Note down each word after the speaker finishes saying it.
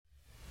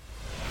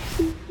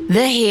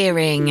The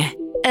Hearing,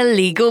 a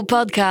legal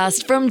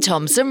podcast from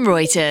Thomson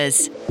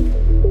Reuters.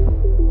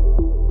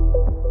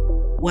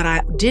 What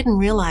I didn't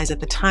realize at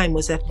the time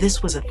was that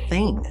this was a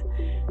thing.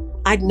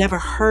 I'd never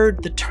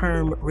heard the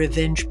term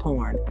revenge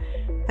porn.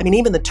 I mean,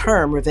 even the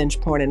term revenge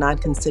porn and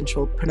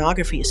non-consensual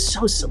pornography is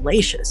so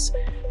salacious.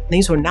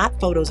 These were not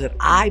photos that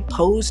I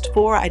posed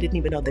for. I didn't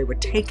even know they were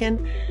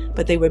taken,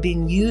 but they were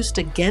being used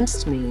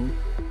against me.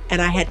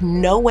 And I had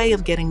no way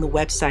of getting the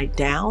website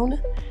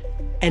down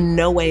and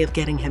no way of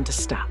getting him to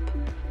stop.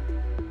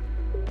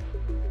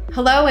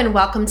 Hello and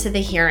welcome to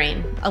The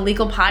Hearing, a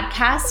legal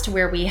podcast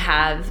where we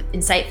have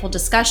insightful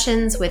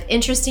discussions with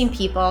interesting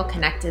people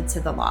connected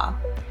to the law.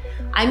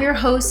 I'm your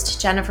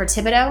host, Jennifer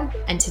Thibodeau,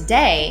 and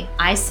today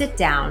I sit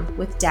down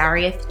with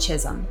Darieth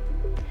Chisolm.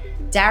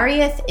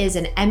 Darieth is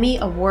an Emmy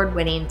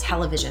award-winning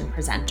television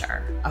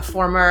presenter, a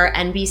former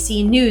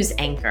NBC News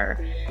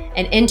anchor,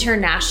 an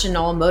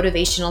international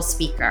motivational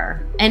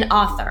speaker, an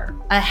author,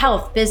 a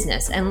health,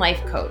 business, and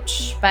life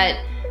coach. But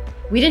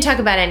we didn't talk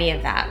about any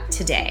of that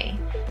today.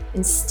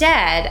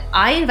 Instead,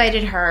 I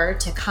invited her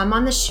to come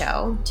on the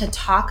show to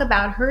talk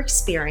about her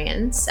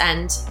experience,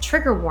 and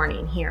trigger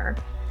warning here,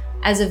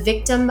 as a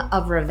victim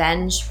of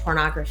revenge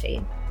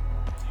pornography.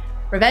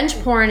 Revenge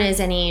porn is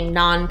any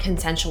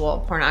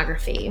non-consensual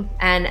pornography,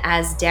 and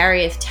as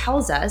Darieth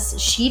tells us,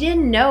 she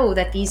didn't know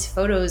that these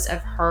photos of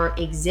her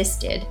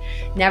existed,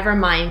 never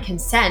mind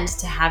consent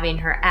to having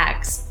her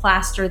ex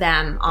plaster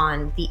them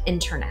on the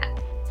internet.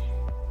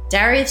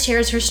 Darieth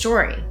shares her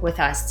story with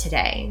us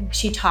today.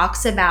 She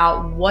talks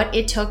about what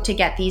it took to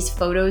get these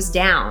photos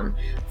down,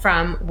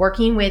 from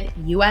working with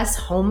U.S.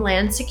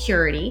 Homeland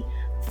Security,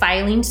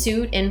 filing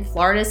suit in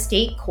Florida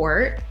State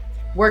Court,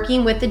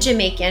 working with the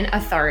Jamaican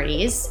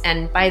authorities,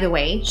 and by the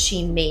way,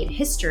 she made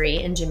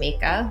history in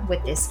Jamaica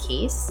with this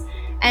case,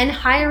 and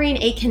hiring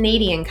a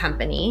Canadian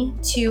company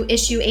to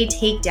issue a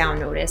takedown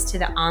notice to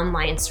the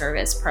online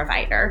service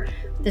provider.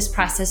 This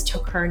process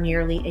took her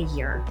nearly a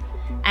year.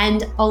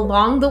 And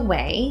along the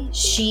way,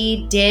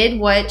 she did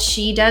what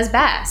she does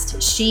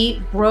best.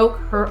 She broke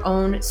her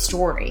own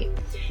story.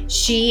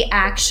 She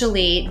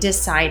actually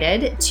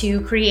decided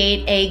to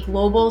create a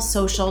global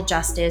social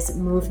justice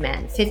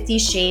movement, 50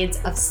 Shades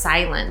of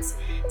Silence,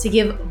 to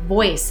give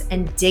voice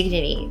and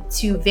dignity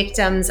to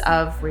victims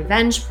of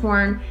revenge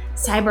porn,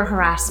 cyber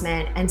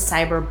harassment, and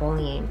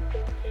cyberbullying.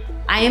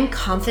 I am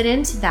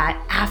confident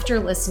that after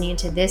listening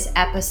to this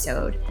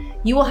episode,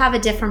 you will have a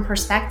different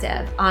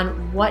perspective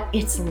on what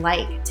it's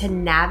like to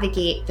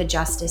navigate the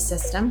justice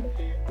system,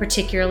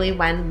 particularly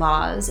when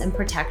laws and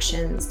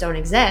protections don't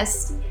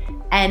exist,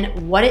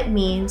 and what it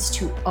means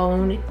to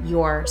own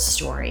your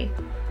story.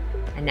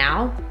 And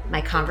now, my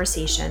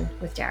conversation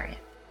with Darieth.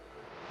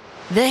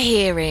 The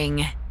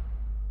Hearing.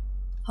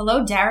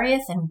 Hello,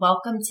 Darieth, and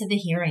welcome to The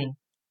Hearing.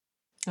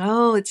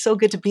 Oh, it's so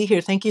good to be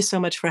here. Thank you so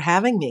much for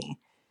having me.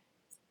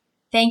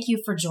 Thank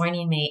you for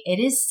joining me. It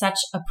is such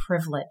a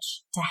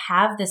privilege to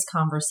have this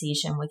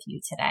conversation with you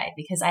today,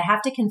 because I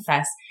have to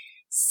confess,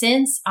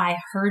 since I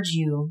heard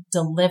you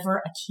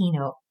deliver a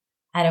keynote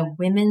at a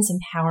women's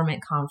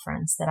empowerment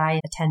conference that I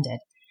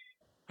attended,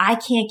 I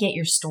can't get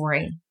your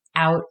story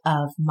out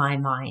of my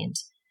mind.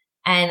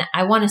 And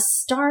I want to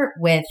start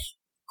with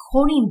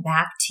quoting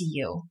back to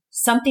you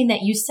something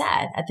that you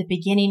said at the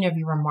beginning of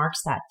your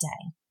remarks that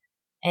day.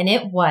 And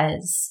it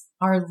was,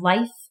 "Our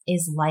life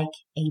is like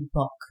a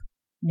book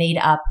made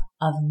up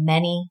of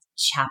many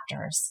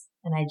chapters."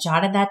 And I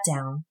jotted that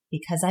down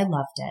because I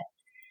loved it.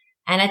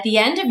 And at the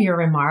end of your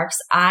remarks,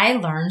 I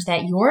learned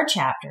that your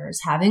chapters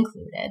have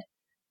included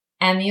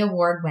Emmy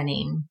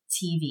award-winning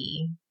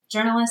TV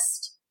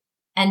journalist,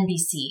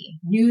 NBC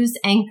News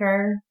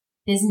anchor,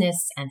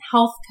 business and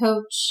health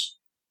coach,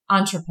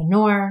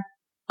 entrepreneur,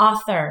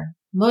 author,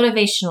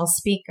 motivational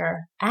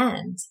speaker,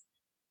 and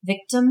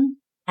victim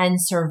and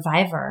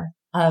survivor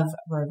of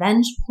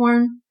revenge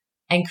porn,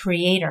 and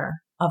creator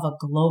of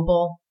a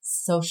global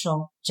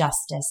social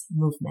justice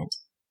movement,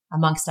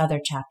 amongst other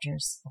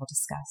chapters we'll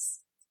discuss.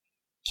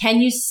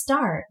 Can you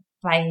start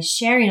by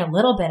sharing a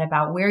little bit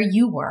about where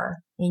you were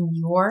in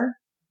your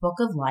book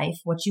of life,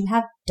 what you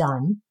have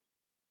done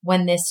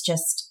when this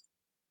just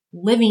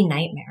living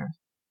nightmare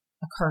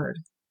occurred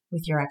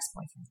with your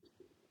ex-boyfriend?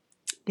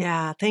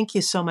 Yeah, thank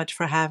you so much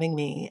for having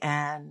me,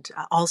 and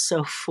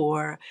also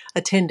for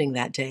attending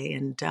that day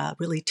and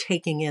really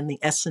taking in the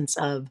essence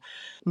of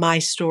my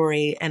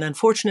story, and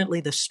unfortunately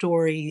the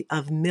story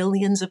of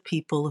millions of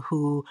people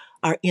who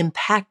are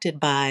impacted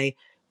by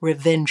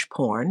revenge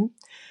porn,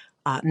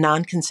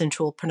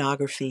 non-consensual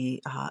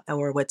pornography,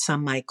 or what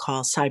some might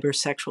call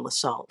cybersexual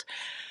assault.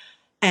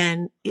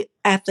 And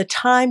at the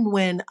time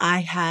when I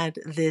had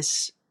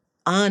this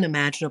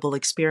unimaginable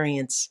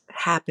experience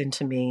happen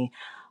to me,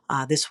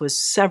 this was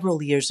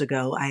several years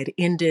ago. I had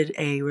ended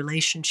a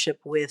relationship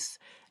with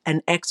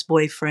an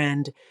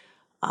ex-boyfriend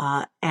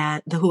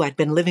who I'd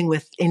been living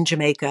with in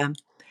Jamaica.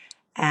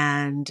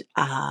 And,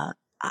 I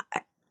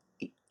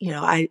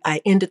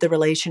ended the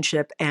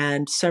relationship,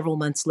 and several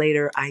months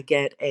later, I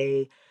get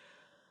a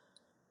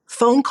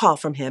phone call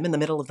from him in the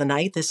middle of the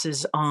night. This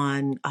is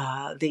on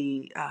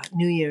the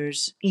New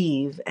Year's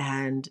Eve,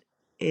 and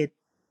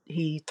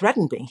he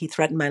threatened me. He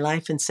threatened my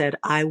life and said,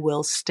 "I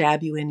will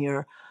stab you in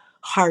your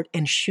heart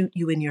and shoot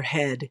you in your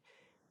head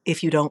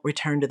if you don't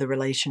return to the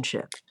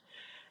relationship."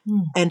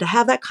 And to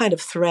have that kind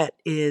of threat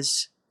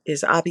is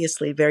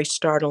obviously very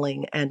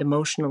startling and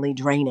emotionally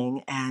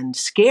draining and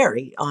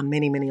scary on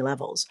many, many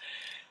levels.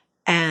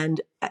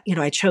 And,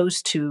 I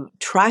chose to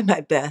try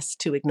my best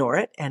to ignore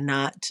it and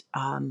not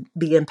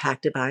be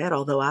impacted by it,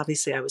 although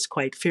obviously I was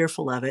quite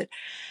fearful of it.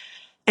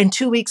 And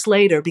 2 weeks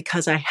later,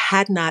 because I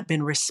had not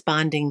been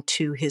responding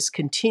to his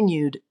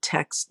continued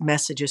text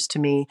messages to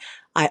me,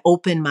 I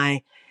opened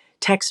my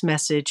text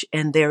message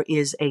and there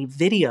is a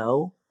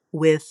video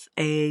with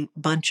a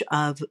bunch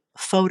of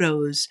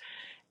photos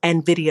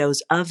and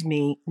videos of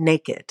me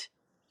naked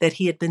that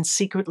he had been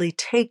secretly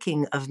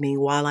taking of me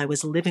while I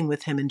was living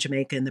with him in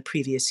Jamaica in the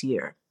previous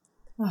year.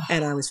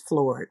 And I was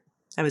floored.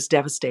 I was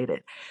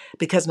devastated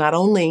because not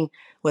only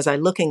was I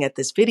looking at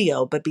this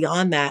video, but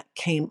beyond that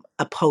came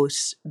a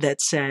post that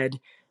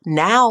said,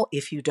 "Now,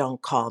 if you don't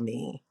call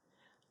me,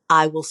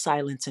 I will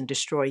silence and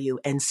destroy you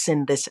and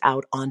send this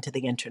out onto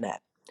the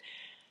internet."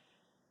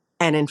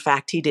 And in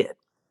fact, he did.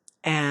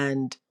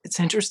 And it's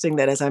interesting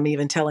that as I'm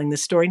even telling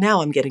this story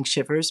now, I'm getting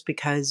shivers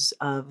because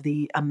of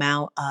the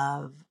amount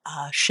of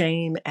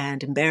shame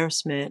and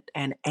embarrassment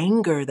and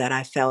anger that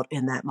I felt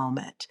in that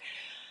moment.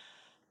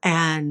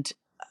 And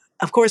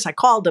of course, I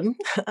called him,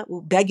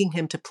 begging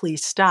him to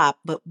please stop.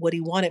 But what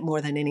he wanted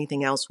more than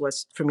anything else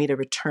was for me to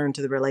return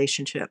to the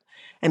relationship.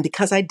 And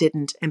because I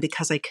didn't, and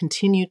because I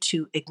continued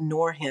to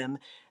ignore him,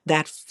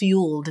 that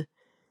fueled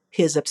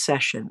his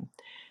obsession.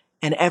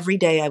 And every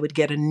day I would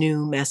get a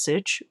new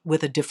message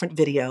with a different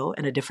video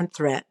and a different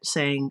threat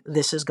saying,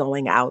 "This is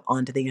going out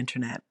onto the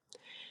internet."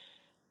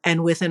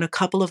 And within a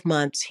couple of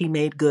months, he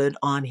made good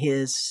on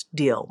his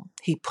deal.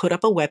 He put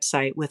up a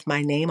website with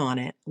my name on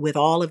it, with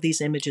all of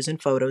these images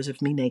and photos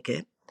of me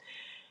naked,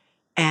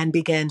 and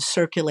began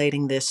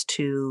circulating this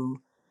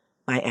to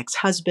my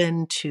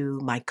ex-husband, to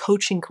my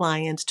coaching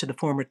clients, to the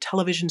former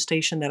television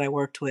station that I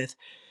worked with,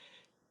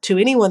 to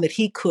anyone that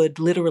he could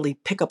literally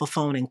pick up a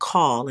phone and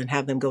call and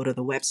have them go to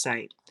the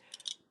website.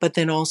 But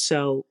then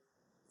also,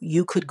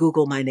 you could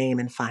Google my name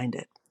and find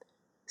it.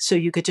 So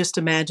you could just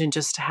imagine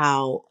just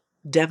how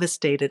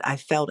devastated I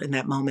felt in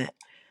that moment.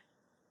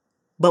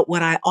 But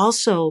what I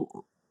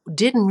also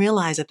didn't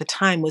realize at the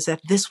time was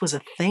that this was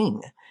a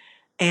thing.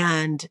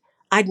 And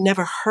I'd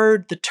never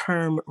heard the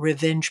term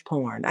revenge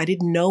porn. I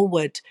didn't know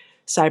what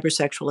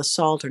cybersexual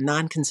assault or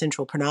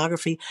non-consensual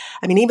pornography.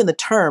 I mean, even the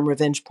term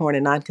revenge porn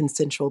and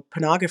non-consensual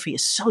pornography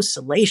is so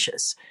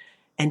salacious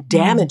and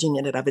damaging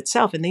in and of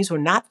itself. And these were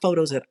not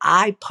photos that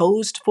I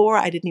posed for.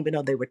 I didn't even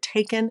know they were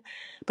taken,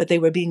 but they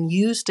were being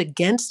used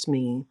against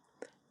me.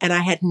 And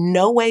I had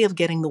no way of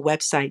getting the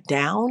website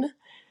down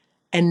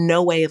and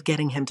no way of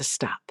getting him to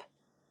stop.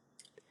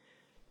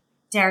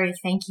 Darieth,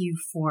 thank you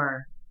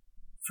for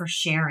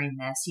sharing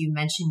this. You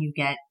mentioned you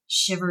get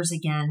shivers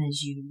again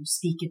as you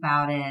speak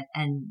about it,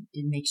 and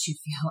it makes you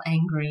feel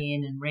angry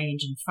and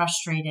enraged and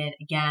frustrated.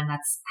 Again,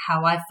 that's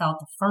how I felt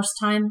the first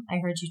time I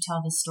heard you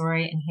tell this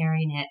story, and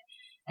hearing it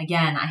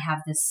again, I have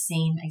this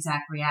same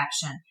exact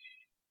reaction.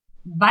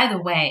 By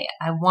the way,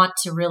 I want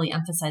to really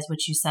emphasize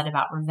what you said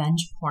about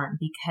revenge porn,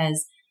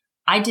 because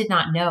I did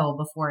not know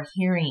before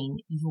hearing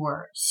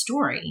your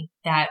story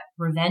that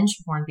revenge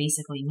porn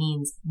basically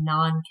means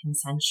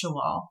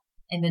non-consensual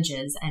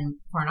images and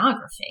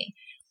pornography.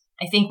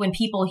 I think when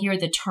people hear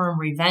the term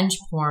revenge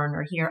porn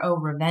or hear, oh,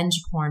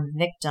 revenge porn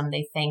victim,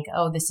 they think,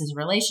 oh, this is a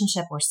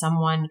relationship where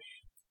someone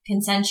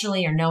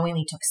consensually or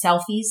knowingly took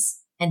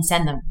selfies and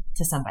sent them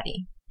to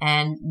somebody.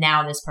 And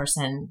now this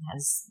person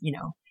has,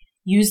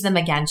 used them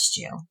against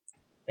you.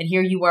 But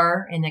here you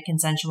were in a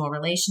consensual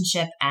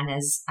relationship. And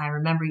as I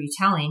remember you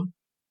telling,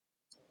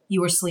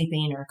 you were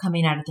sleeping or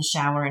coming out of the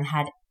shower and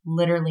had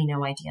literally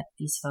no idea that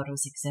these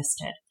photos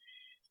existed.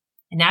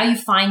 And now you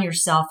find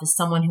yourself as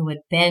someone who had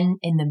been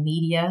in the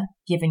media,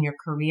 given your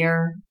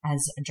career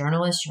as a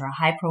journalist, you're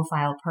a high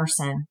profile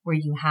person where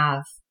you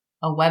have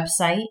a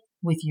website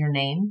with your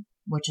name,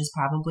 which is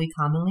probably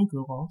commonly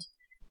Googled.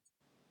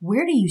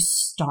 Where do you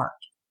start?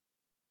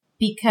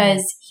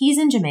 Because he's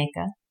in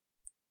Jamaica.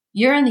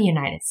 You're in the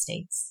United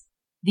States.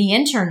 The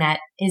internet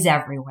is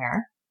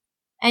everywhere.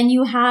 And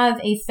you have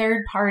a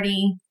third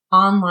party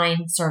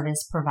online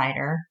service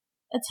provider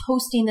that's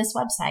hosting this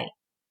website.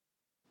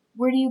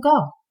 Where do you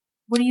go?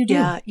 What do you do?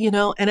 Yeah,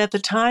 and at the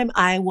time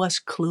I was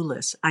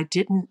clueless. I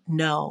didn't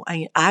know.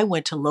 I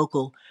went to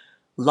local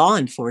law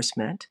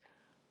enforcement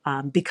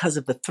because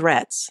of the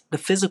threats, the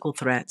physical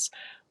threats.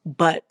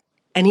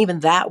 And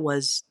even that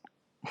was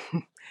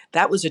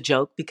a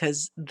joke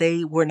because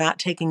they were not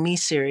taking me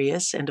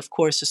serious and of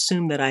course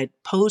assumed that I'd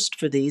posed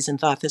for these and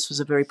thought this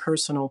was a very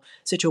personal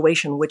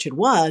situation, which it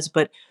was.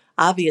 But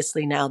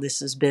obviously now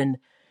this has been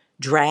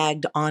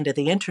dragged onto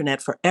the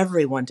internet for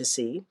everyone to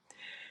see.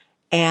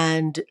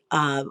 And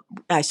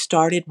I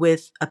started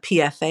with a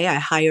PFA. I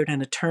hired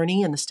an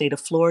attorney in the state of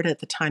Florida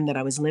at the time that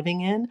I was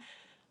living in.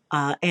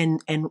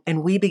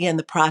 And we began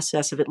the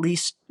process of at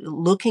least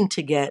looking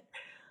to get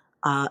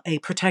a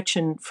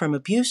protection from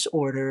abuse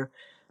order,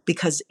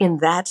 because in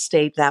that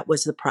state, that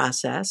was the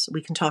process.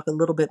 We can talk a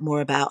little bit more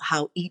about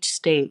how each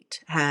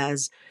state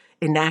has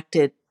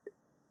enacted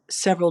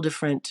several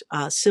different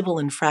civil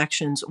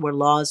infractions or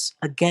laws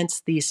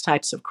against these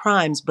types of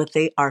crimes, but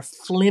they are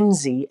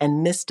flimsy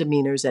and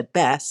misdemeanors at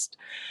best.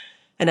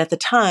 And at the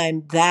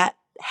time, that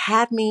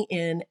had me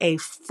in a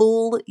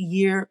full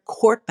year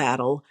court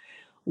battle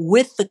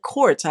with the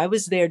courts. I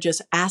was there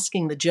just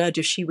asking the judge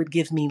if she would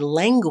give me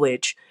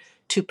language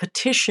to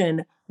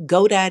petition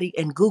GoDaddy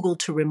and Google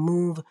to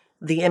remove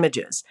the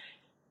images.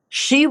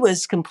 She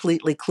was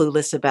completely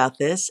clueless about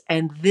this,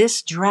 and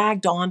this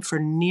dragged on for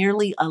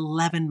nearly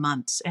 11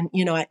 months. And,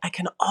 I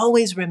can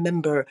always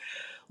remember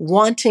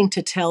wanting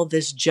to tell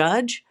this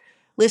judge,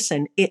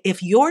 listen,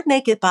 if your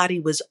naked body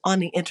was on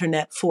the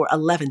internet for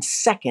 11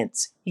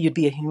 seconds, you'd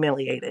be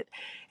humiliated.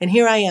 And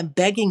here I am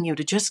begging you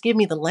to just give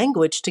me the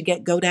language to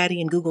get GoDaddy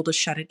and Google to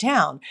shut it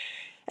down.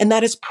 And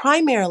that is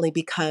primarily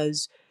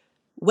because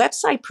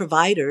website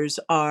providers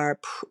are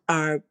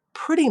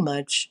pretty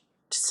much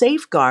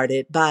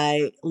safeguarded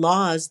by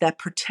laws that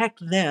protect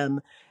them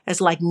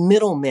as like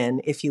middlemen,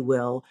 if you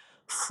will,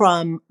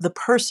 from the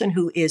person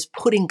who is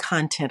putting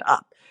content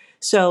up.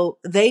 So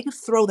they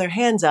throw their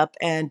hands up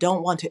and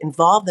don't want to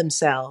involve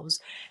themselves.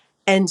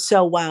 And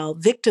so while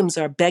victims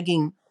are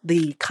begging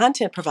the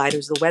content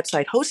providers, the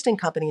website hosting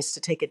companies to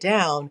take it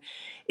down,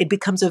 it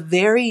becomes a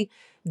very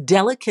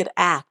delicate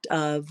act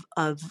of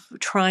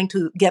trying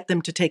to get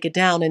them to take it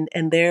down.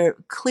 And they're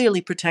clearly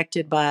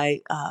protected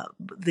by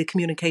the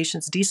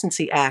Communications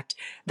Decency Act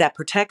that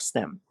protects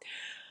them.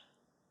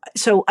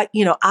 So,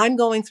 I'm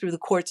going through the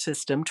court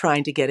system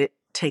trying to get it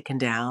taken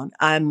down.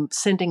 I'm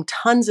sending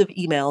tons of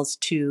emails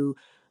to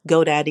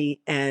GoDaddy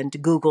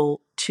and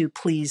Google to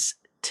please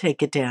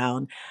take it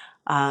down.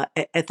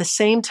 At the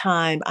same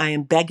time, I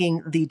am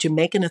begging the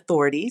Jamaican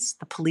authorities,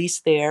 the police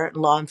there,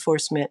 law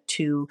enforcement,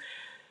 to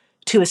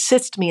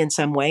assist me in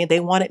some way. They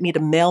wanted me to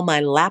mail my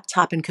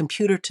laptop and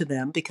computer to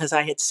them because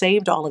I had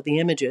saved all of the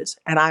images.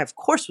 And I, of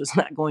course, was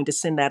not going to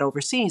send that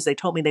overseas. They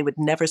told me they would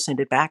never send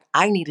it back.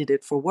 I needed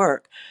it for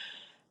work.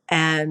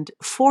 And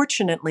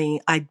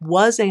fortunately, I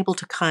was able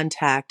to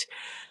contact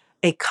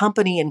a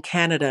company in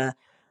Canada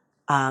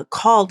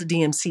called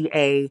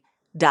DMCA.com,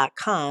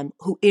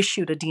 who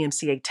issued a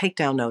DMCA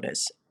takedown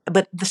notice.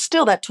 But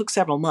still, that took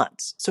several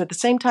months. So at the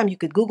same time, you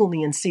could Google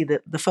me and see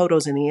the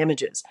photos and the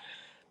images.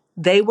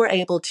 They were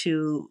able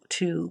to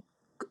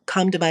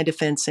come to my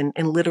defense and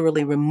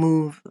literally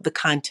remove the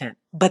content.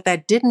 But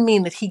that didn't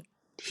mean that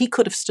he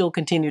could have still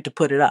continued to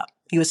put it up.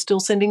 He was still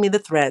sending me the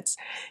threads.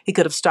 He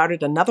could have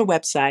started another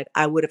website.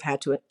 I would have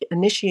had to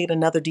initiate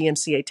another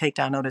DMCA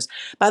takedown notice.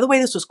 By the way,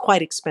 this was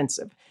quite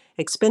expensive.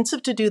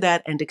 Expensive to do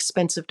that and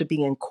expensive to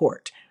be in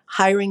court.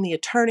 Hiring the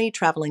attorney,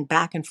 traveling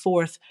back and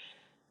forth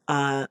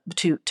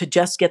to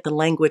just get the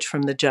language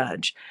from the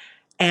judge.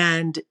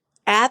 And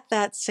at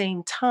that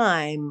same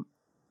time,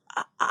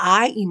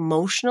 I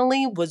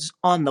emotionally was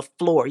on the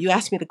floor. You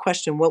asked me the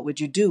question, what would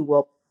you do?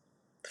 Well,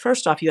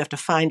 first off, you have to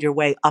find your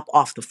way up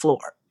off the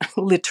floor,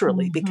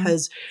 literally,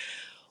 because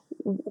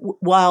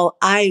while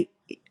I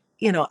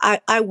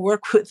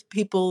work with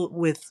people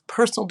with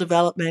personal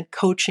development,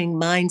 coaching,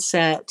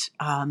 mindset.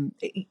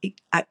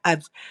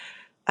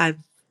 I've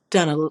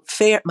done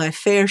my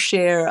fair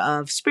share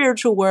of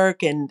spiritual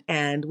work,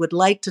 and would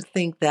like to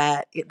think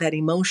that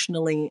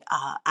emotionally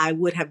I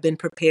would have been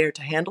prepared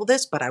to handle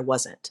this, but I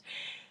wasn't.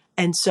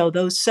 And so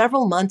those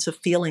several months of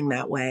feeling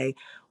that way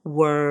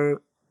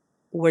were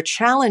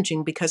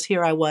challenging, because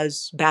here I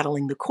was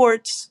battling the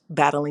courts,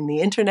 battling the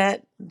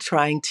internet,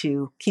 trying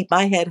to keep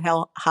my head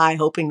high,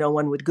 hoping no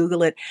one would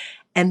Google it,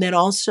 and then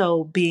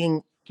also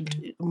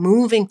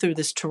moving through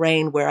this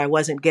terrain where I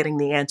wasn't getting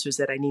the answers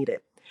that I needed.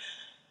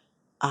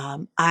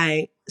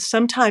 I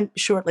sometime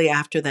shortly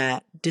after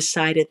that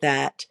decided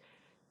that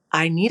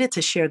I needed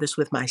to share this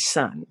with my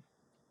son,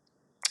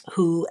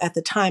 who at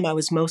the time I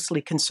was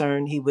mostly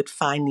concerned he would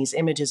find these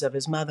images of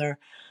his mother.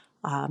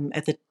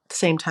 At the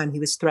same time, he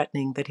was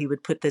threatening that he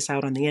would put this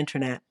out on the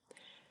internet.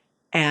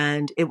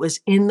 And it was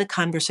in the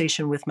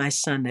conversation with my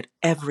son that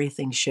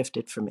everything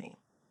shifted for me.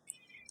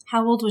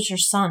 How old was your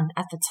son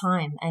at the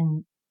time?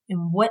 And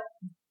what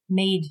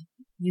made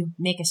you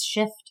make a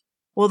shift?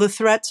 Well, the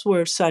threats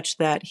were such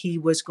that he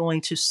was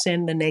going to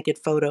send the naked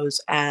photos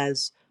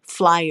as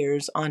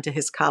flyers onto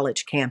his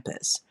college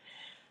campus.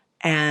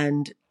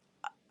 And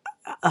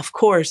of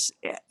course,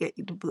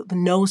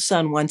 no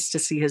son wants to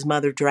see his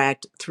mother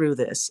dragged through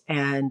this.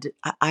 And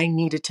I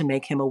needed to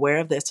make him aware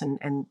of this.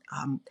 And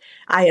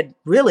I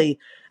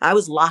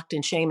was locked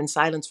in shame and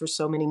silence for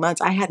so many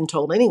months. I hadn't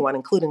told anyone,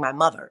 including my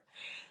mother.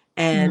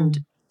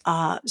 And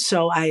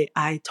so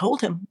I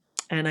told him,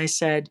 and I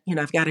said,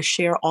 I've got to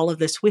share all of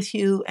this with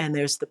you. And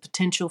there's the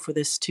potential for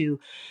this to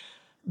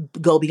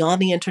go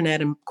beyond the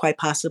internet and quite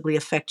possibly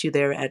affect you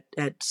there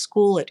at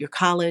school, at your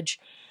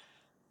college.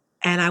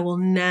 And I will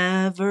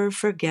never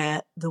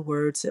forget the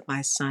words that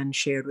my son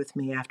shared with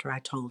me after I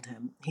told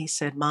him. He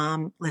said,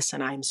 "Mom,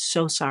 listen, I'm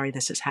so sorry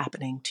this is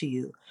happening to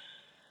you,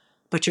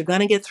 but you're going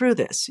to get through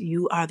this.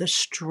 You are the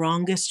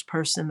strongest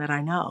person that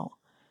I know."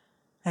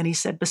 And he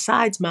said,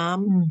 "Besides,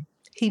 Mom, Mm.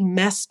 he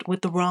messed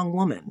with the wrong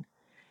woman."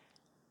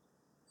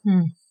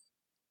 Mm.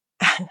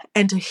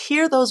 And to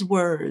hear those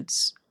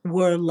words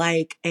were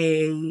like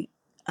a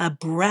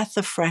breath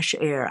of fresh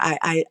air.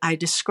 I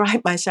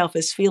describe myself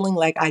as feeling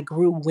like I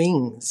grew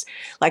wings.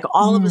 Like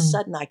all of a Mm.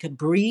 sudden I could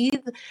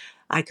breathe,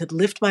 I could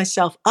lift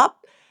myself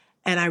up,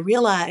 and I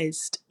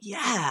realized,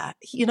 yeah,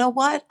 you know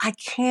what? I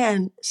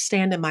can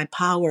stand in my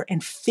power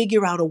and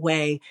figure out a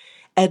way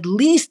at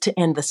least to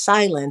end the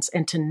silence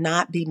and to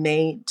not be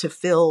made to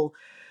feel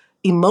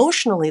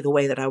emotionally the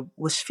way that I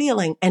was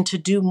feeling, and to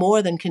do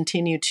more than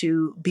continue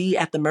to be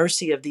at the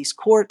mercy of these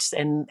courts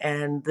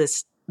and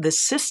this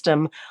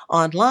system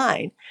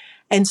online.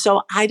 And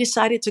so I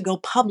decided to go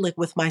public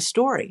with my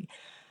story.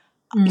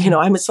 Mm.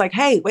 I was like,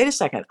 hey, wait a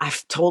second.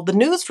 I've told the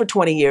news for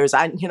 20 years.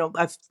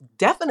 I've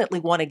definitely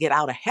want to get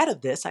out ahead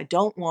of this. I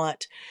don't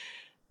want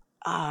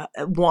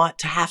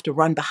to have to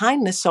run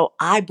behind this. So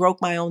I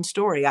broke my own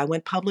story. I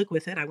went public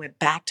with it. I went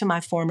back to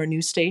my former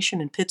news station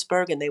in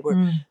Pittsburgh, and they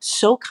were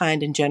so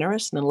kind and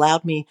generous and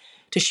allowed me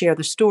to share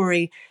the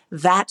story.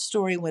 That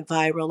story went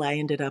viral. I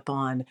ended up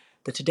on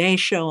the Today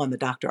Show, on the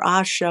Dr.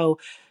 Oz Show,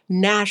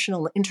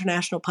 national,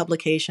 international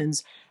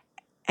publications.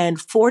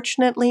 And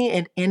fortunately,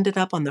 it ended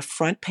up on the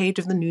front page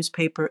of the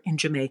newspaper in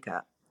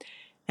Jamaica.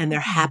 And there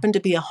happened to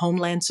be a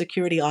Homeland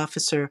Security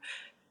officer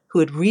who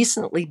had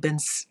recently been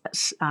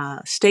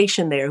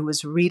stationed there, who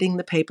was reading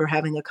the paper,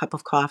 having a cup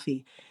of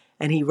coffee.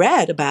 And he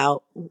read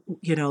about,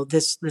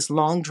 this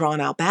long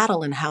drawn out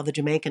battle and how the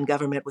Jamaican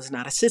government was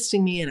not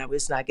assisting me and I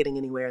was not getting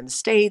anywhere in the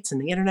States and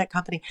the internet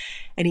company.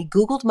 And he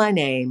Googled my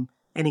name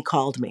and he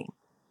called me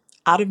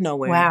out of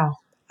nowhere. Wow.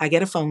 I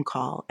get a phone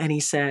call and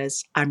he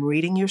says, "I'm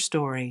reading your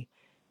story.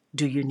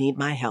 Do you need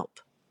my help?"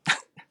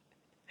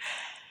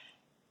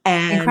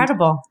 And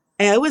Incredible.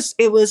 it was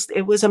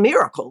a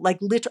miracle. Like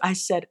literally, I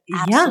said,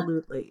 Yeah.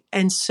 absolutely.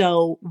 And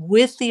so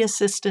with the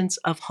assistance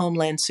of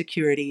Homeland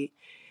Security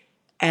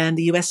and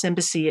the U.S.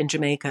 Embassy in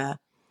Jamaica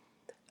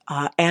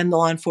and the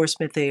law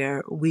enforcement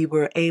there, we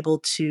were able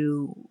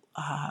to,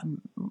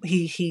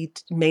 he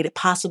made it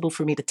possible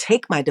for me to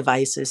take my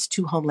devices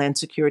to Homeland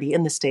Security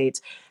in the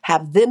States,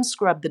 have them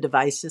scrub the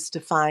devices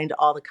to find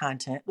all the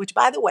content, which,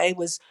 by the way,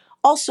 was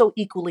also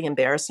equally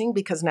embarrassing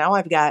because now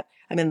I'm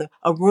in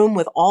a room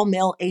with all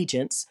male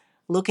agents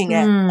looking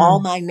at all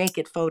my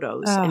naked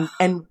photos. Ugh.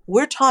 And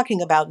we're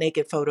talking about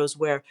naked photos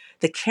where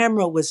the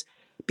camera was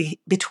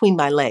between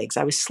my legs.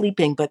 I was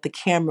sleeping, but the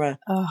camera,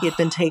 he had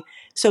been taken.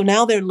 So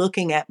now they're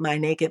looking at my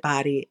naked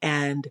body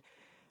and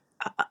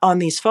on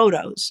these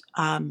photos.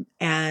 That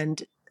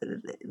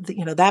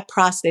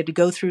process, they had to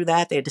go through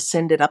that. They had to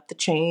send it up the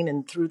chain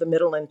and through the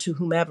middle and to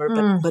whomever.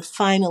 But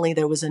finally,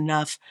 there was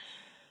enough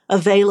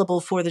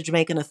available for the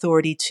Jamaican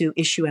Authority to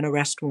issue an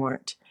arrest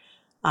warrant.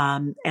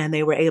 And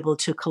they were able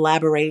to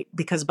collaborate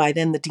because by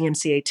then the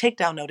DMCA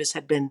takedown notice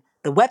the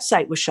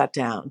website was shut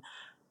down,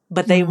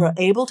 but they were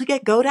able to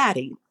get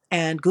GoDaddy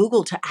and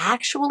Google to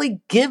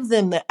actually give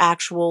them the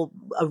actual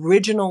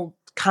original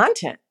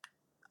content,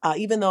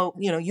 even though,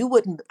 you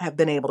wouldn't have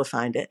been able to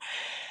find it.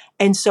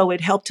 And so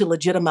it helped to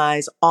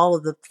legitimize all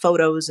of the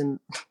photos and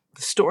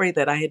the story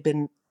that I had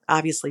been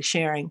obviously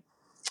sharing.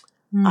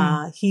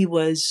 He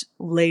was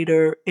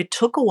later, it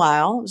took a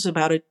while. It was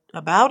about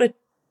a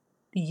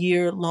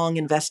year-long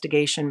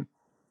investigation,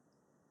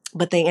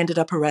 but they ended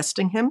up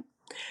arresting him.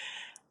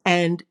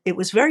 And it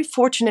was very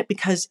fortunate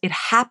because it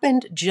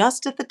happened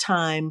just at the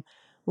time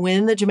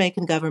when the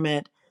Jamaican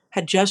government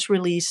had just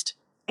released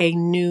a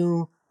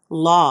new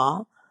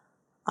law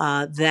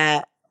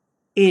that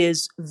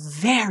is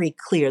very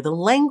clear. The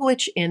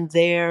language in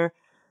their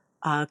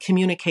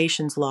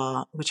communications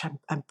law, which I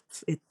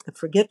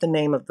forget the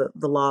name of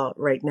the law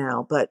right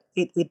now, but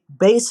it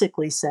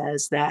basically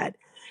says that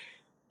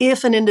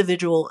if an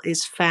individual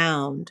is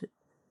found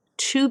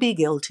to be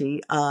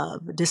guilty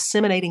of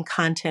disseminating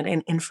content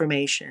and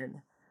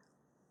information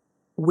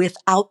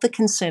without the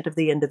consent of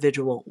the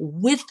individual,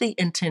 with the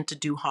intent to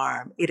do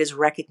harm, it is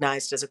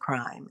recognized as a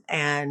crime.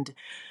 And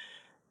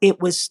it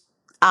was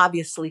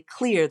obviously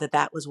clear that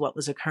that was what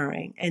was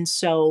occurring. And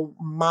so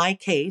my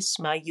case,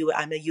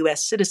 I'm a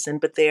U.S. citizen,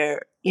 but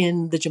they're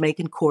in the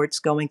Jamaican courts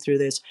going through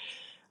this.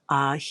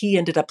 He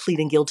ended up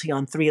pleading guilty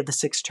on 3 of the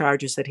 6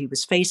 charges that he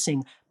was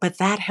facing, but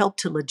that helped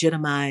to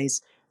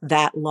legitimize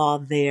that law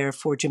there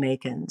for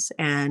Jamaicans.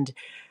 And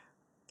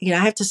I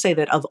have to say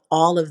that of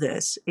all of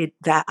this,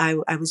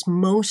 I was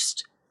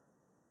most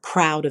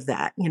proud of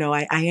that.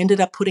 I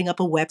ended up putting up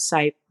a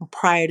website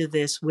prior to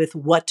this with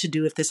what to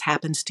do if this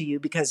happens to you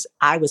because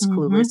I was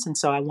clueless. And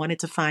so I wanted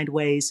to find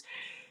ways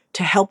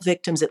to help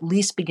victims at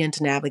least begin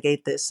to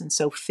navigate this. And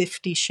so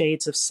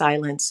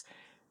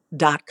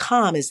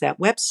 50shadesofsilence.com is that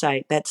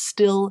website that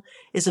still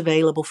is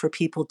available for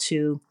people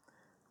to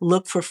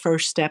look for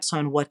first steps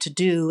on what to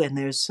do. And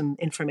there's some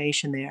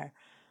information there.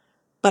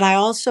 But I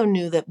also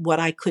knew that what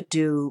I could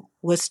do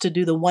was to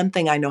do the one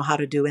thing I know how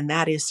to do, and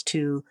that is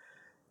to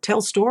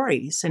tell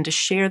stories and to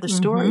share the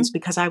stories,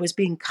 because I was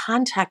being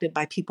contacted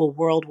by people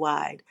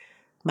worldwide.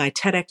 My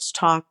TEDx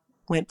talk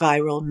went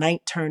viral,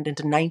 turned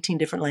into 19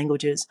 different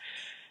languages.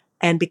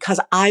 And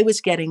because I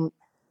was getting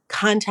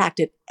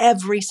contacted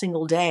every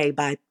single day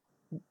by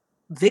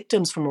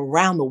victims from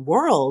around the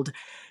world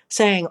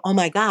saying, oh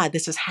my God,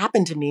 this has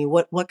happened to me.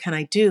 What can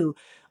I do?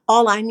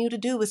 All I knew to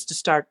do was to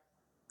start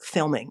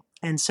filming.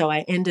 And so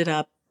I ended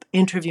up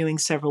interviewing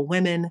several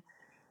women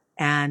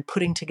and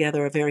putting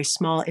together a very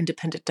small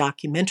independent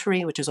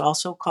documentary, which is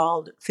also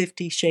called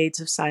 50 Shades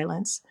of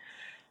Silence.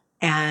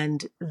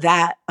 And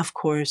that, of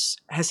course,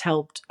 has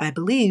helped, I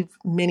believe,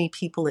 many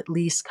people at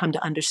least come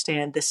to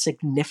understand the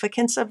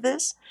significance of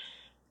this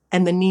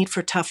and the need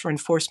for tougher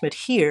enforcement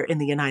here in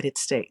the United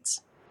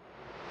States.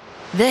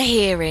 The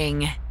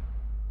Hearing.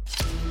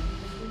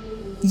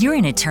 You're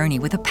an attorney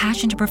with a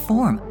passion to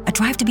perform, a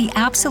drive to be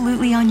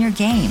absolutely on your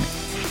game.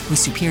 With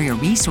superior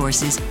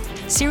resources,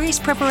 serious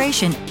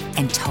preparation,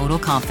 and total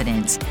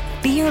confidence.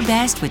 Be your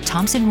best with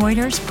Thomson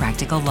Reuters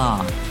Practical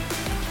Law.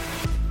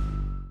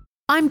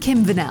 I'm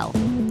Kim Vanell.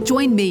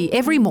 Join me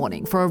every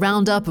morning for a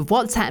roundup of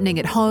what's happening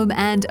at home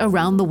and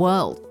around the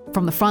world.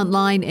 From the front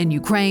line in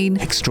Ukraine.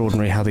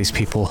 Extraordinary how these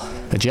people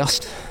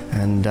adjust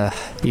and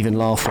even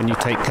laugh when you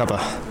take cover.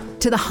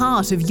 To the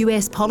heart of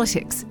US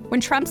politics.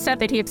 When Trump said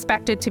that he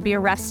expected to be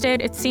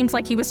arrested, it seems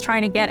like he was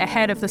trying to get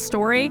ahead of the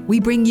story. We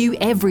bring you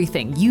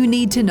everything you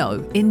need to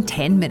know in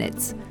 10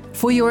 minutes.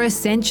 For your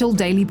essential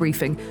daily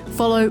briefing,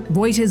 follow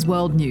Reuters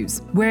World News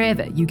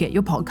wherever you get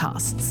your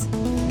podcasts.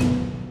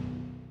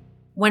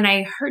 When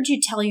I heard you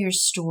tell your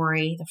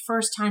story the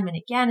first time, and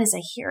again as I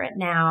hear it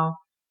now,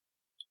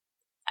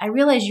 I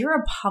realized you're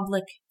a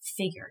public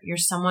figure. You're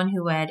someone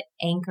who had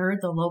anchored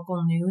the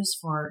local news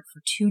for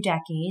 2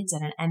 decades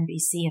at an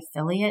NBC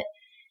affiliate.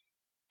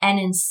 And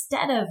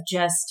instead of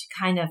just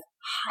kind of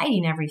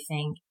hiding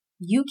everything,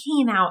 you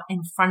came out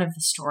in front of the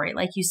story.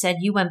 Like you said,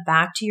 you went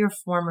back to your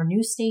former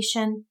news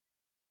station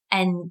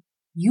and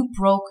you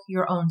broke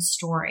your own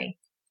story.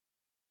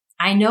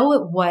 I know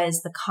it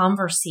was the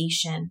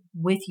conversation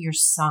with your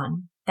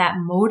son that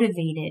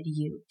motivated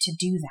you to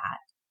do that.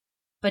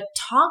 But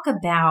talk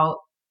about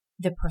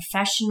the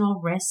professional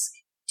risk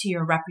to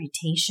your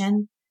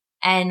reputation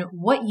and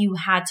what you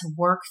had to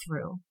work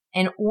through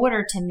in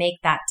order to make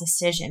that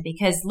decision.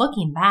 Because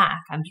looking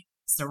back,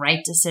 it's the right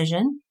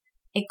decision.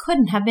 It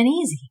couldn't have been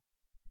easy.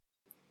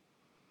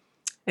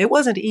 It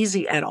wasn't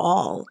easy at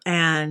all.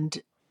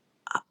 And,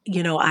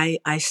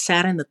 I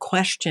sat in the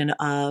question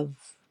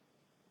of,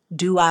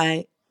 do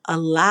I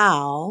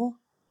allow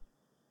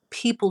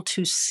people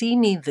to see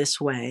me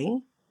this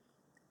way,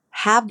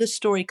 have the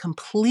story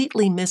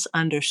completely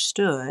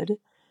misunderstood,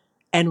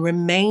 and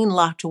remain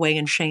locked away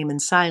in shame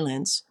and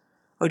silence?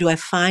 Or do I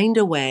find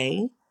a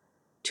way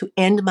to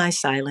end my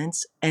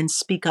silence and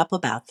speak up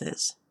about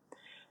this?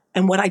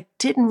 And what I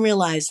didn't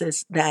realize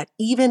is that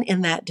even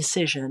in that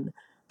decision,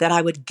 that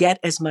I would get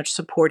as much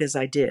support as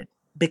I did,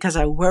 because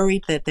I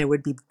worried that there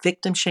would be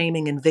victim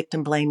shaming and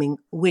victim blaming,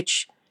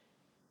 which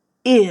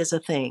is a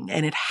thing.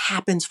 And it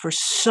happens for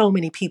so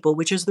many people,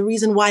 which is the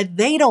reason why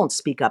they don't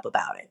speak up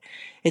about it.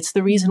 It's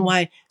the reason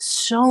why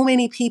so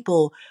many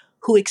people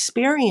who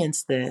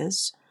experience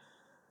this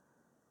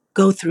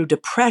go through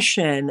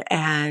depression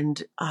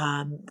and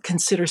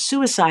consider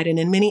suicide. And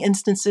in many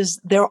instances,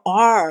 there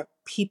are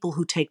people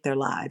who take their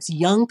lives,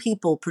 young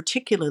people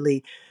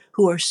particularly,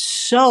 who are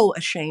so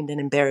ashamed and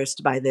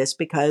embarrassed by this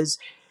because,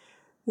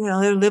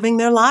 they're living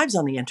their lives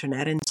on the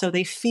internet. And so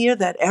they fear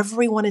that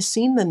everyone has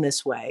seen them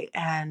this way.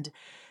 And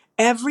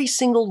every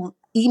single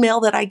email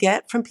that I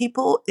get from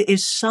people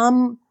is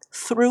some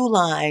through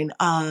line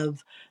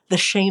of the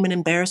shame and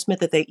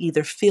embarrassment that they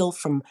either feel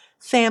from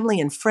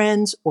family and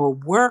friends or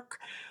work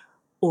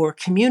or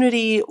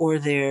community or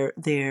their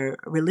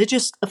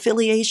religious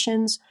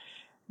affiliations.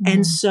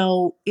 And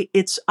so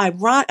it's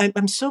ironic.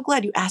 I'm so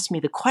glad you asked me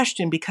the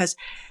question, because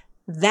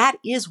that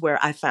is where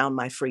I found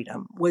my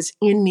freedom, was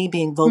in me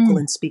being vocal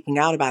and speaking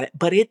out about it.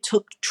 But it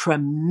took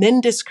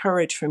tremendous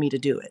courage for me to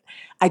do it.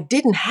 I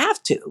didn't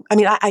have to. I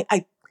mean,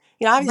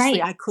 obviously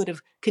Right. I could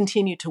have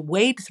continued to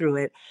wade through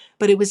it,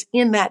 but it was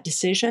in that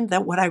decision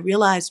that what I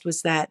realized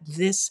was that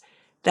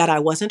I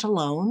wasn't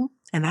alone.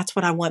 And that's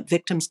what I want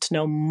victims to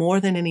know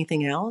more than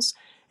anything else,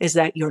 is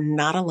that you're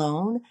not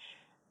alone.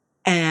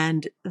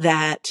 And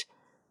that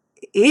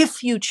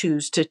if you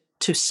choose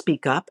to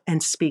speak up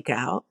and speak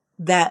out,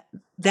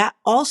 that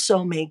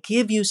also may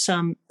give you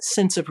some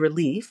sense of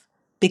relief,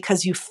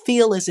 because you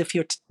feel as if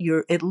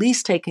you're at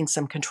least taking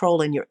some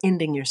control and you're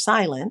ending your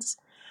silence,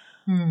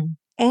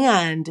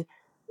 and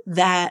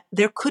that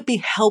there could be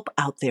help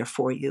out there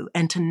for you,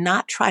 and to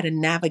not try to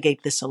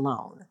navigate this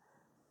alone.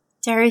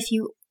 Darieth,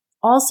 you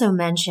also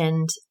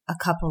mentioned a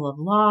couple of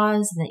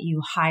laws and that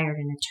you hired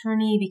an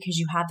attorney because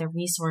you had the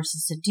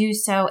resources to do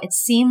so. It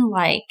seemed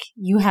like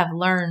you have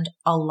learned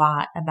a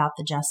lot about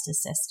the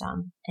justice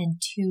system in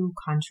 2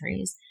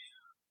 countries.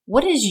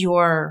 What is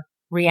your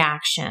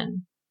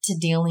reaction to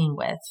dealing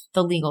with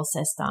the legal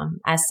system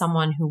as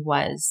someone who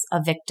was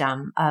a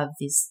victim of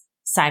these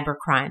cyber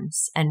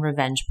crimes and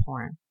revenge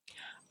porn?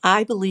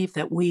 I believe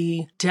that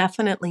we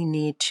definitely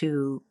need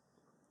to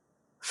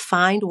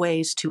find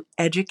ways to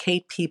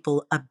educate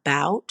people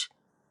about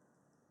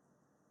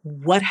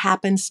what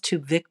happens to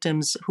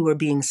victims who are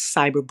being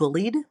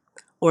cyberbullied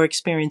or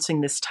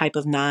experiencing this type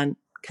of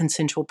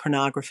non-consensual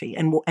pornography.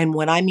 And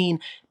when I mean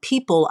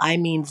people, I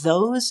mean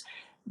those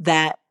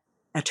that,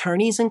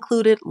 attorneys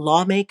included,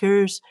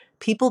 lawmakers,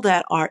 people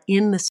that are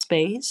in the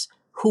space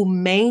who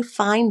may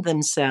find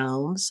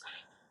themselves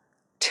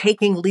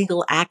taking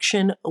legal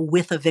action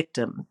with a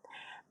victim.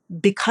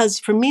 Because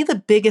for me, the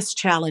biggest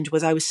challenge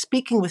was I was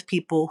speaking with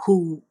people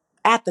who,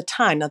 at the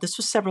time, now this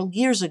was several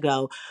years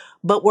ago,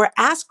 but were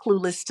as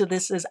clueless to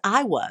this as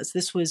I was.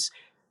 This was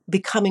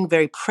becoming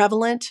very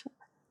prevalent.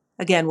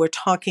 Again, we're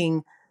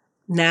talking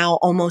now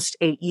almost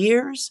 8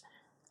 years,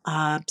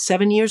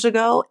 7 years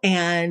ago,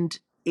 and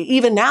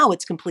even now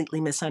it's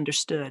completely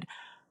misunderstood.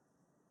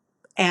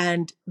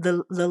 And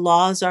the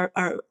laws are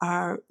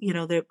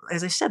they're,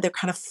 as I said, they're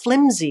kind of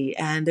flimsy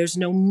and there's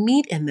no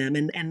meat in them,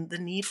 and the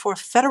need for a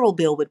federal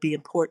bill would be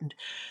important.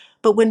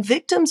 But when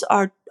victims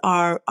are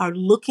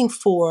looking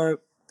for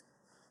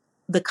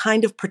the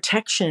kind of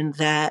protection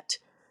that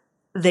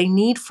they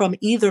need from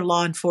either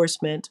law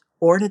enforcement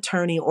or an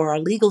attorney or our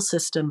legal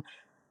system,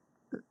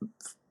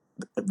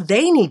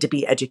 they need to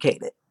be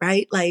educated,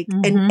 right? Like,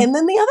 and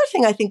then the other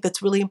thing I think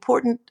that's really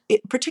important,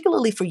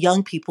 particularly for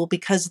young people,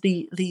 because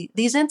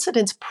these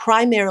incidents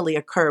primarily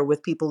occur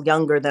with people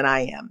younger than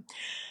I am.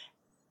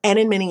 And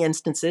in many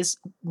instances,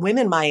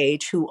 women my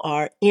age who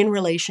are in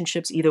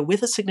relationships either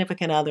with a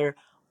significant other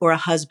or a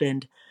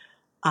husband,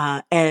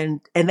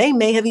 and they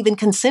may have even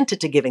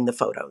consented to giving the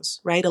photos,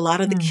 right? A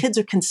lot of the kids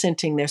are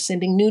consenting. They're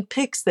sending nude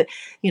pics that,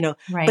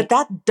 Right. But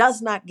that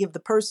does not give the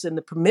person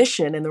the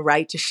permission and the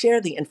right to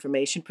share the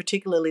information,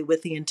 particularly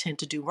with the intent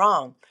to do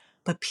wrong.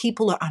 But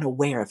people are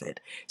unaware of it.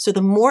 So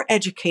the more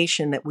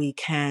education that we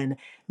can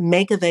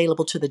make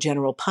available to the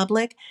general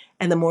public,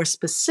 and the more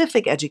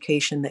specific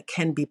education that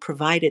can be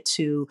provided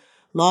to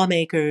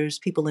lawmakers,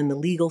 people in the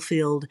legal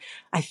field,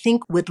 I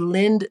think would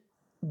lend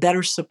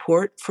better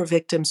support for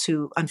victims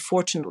who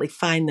unfortunately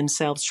find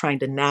themselves trying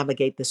to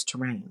navigate this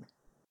terrain.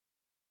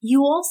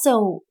 You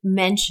also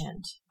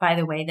mentioned, by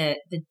the way,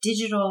 the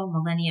Digital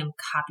Millennium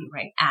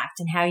Copyright Act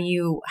and how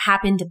you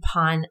happened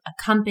upon a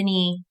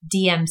company,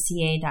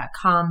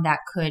 dmca.com, that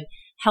could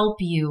help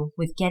you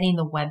with getting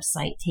the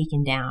website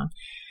taken down.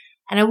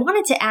 And I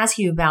wanted to ask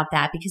you about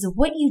that because of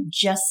what you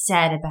just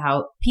said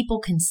about people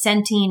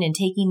consenting and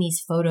taking these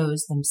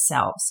photos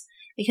themselves.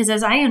 Because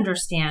as I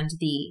understand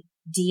the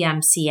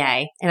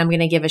DMCA, and I'm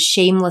going to give a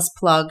shameless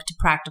plug to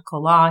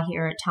Practical Law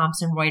here at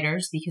Thomson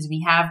Reuters because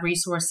we have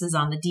resources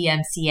on the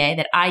DMCA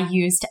that I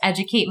use to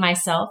educate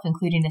myself,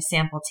 including a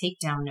sample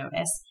takedown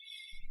notice.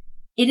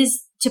 It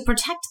is to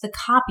protect the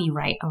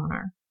copyright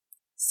owner.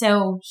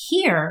 So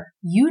here,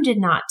 you did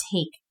not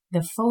take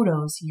the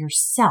photos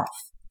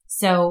yourself.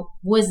 So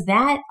was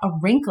that a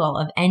wrinkle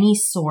of any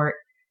sort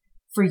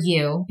for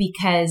you,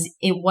 because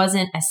it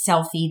wasn't a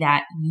selfie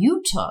that you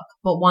took,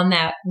 but one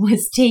that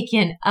was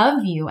taken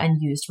of you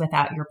and used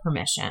without your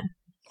permission?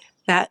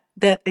 That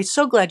I'm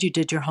so glad you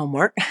did your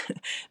homework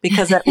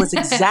because that was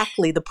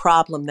exactly the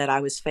problem that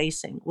I was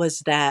facing, was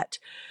that,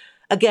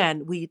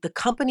 again, the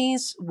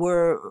companies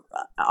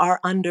are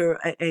under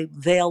a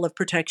veil of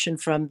protection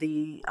from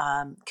the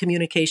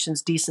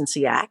Communications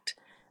Decency Act.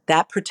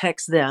 That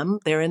protects them.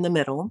 They're in the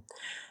middle.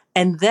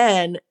 And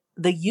then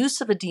the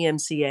use of a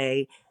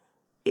DMCA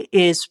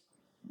is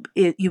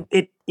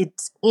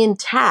it's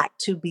intact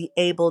to be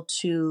able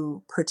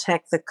to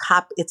protect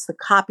it's the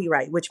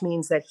copyright, which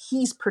means that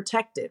he's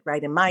protected,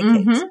 right? In my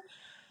case.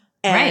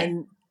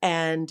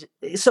 And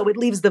so it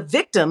leaves the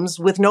victims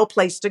with no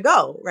place to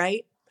go,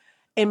 right?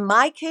 In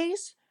my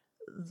case,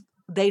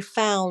 they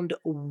found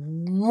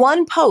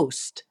one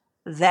post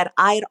that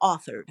I had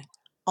authored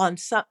on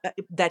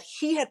that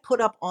he had put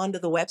up onto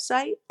the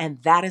website,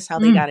 and that is how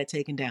they got it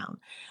taken down.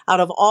 Out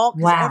of all,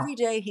 because every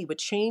day he would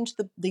change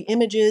the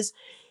images,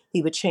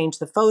 he would change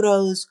the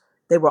photos.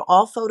 They were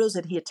all photos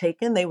that he had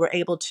taken. They were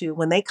able to,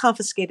 when they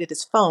confiscated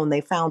his phone,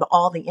 they found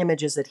all the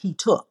images that he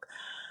took.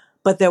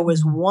 But there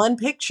was one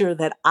picture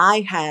that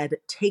I had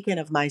taken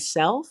of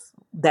myself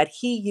that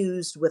he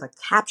used with a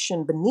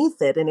caption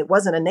beneath it. And it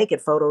wasn't a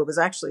naked photo. It was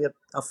actually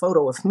a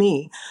photo of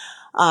me.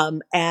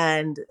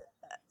 And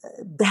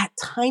that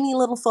tiny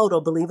little photo,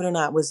 believe it or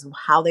not, was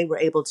how they were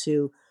able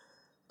to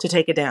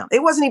take it down.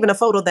 It wasn't even a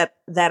photo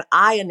that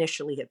I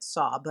initially had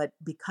saw, but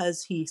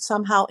because he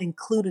somehow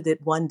included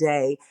it one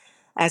day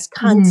as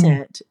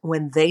content,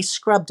 when they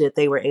scrubbed it,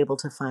 they were able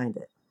to find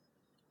it.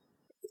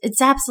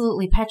 It's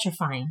absolutely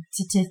petrifying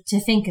to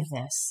think of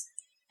this.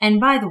 And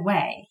by the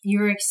way,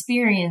 your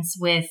experience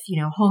with,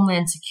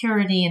 Homeland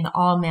Security and the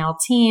all-male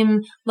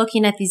team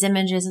looking at these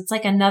images, it's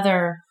like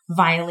another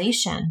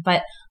violation.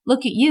 But look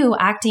at you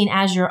acting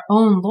as your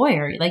own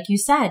lawyer. Like you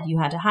said, you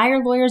had to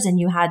hire lawyers and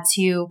you had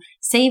to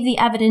save the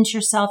evidence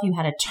yourself. You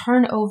had to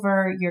turn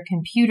over your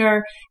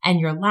computer and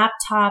your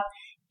laptop.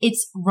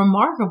 it's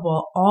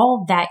remarkable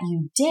all that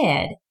you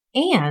did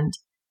and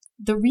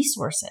the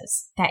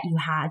resources that you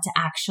had to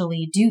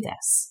actually do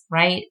this,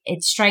 right?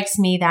 It strikes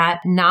me that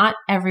not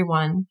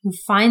everyone who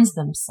finds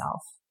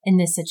themselves in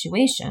this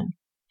situation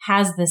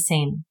has the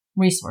same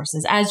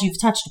resources as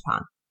you've touched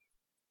upon.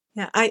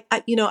 Yeah,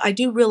 I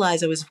do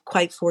realize I was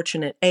quite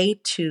fortunate,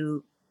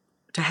 to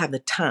have the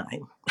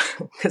time,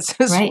 because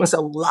this Right. was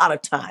a lot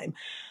of time,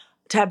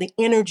 to have the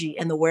energy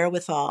and the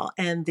wherewithal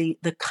and the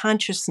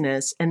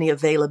consciousness and the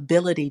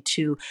availability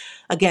to,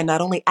 again,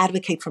 not only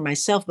advocate for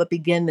myself, but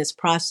begin this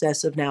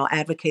process of now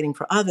advocating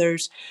for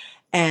others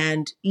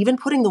and even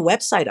putting the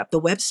website up.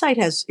 The website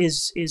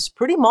is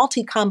pretty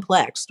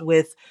multi-complex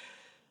with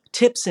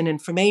tips and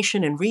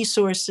information and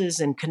resources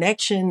and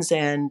connections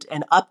and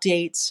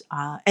updates.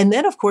 And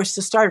then, of course,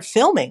 to start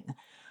filming.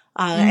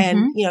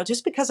 And,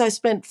 just because I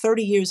spent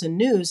 30 years in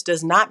news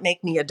does not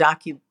make me a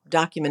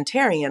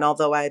documentarian,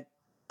 although I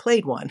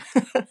played one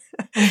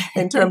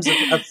in terms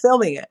of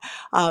filming it.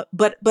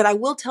 But I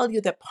will tell you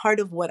that part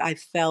of what I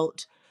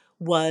felt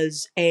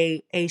was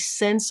a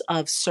sense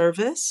of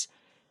service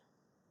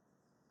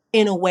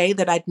in a way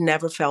that I'd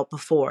never felt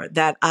before,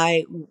 that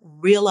I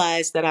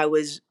realized that I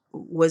was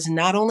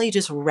not only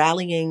just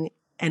rallying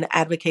and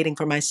advocating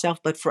for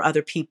myself, but for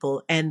other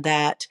people, and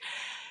that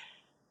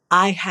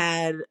I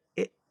had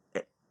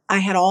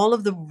all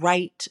of the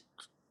right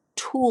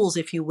tools,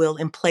 if you will,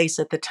 in place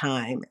at the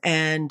time.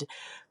 And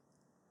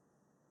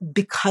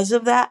because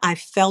of that, I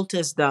felt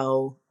as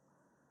though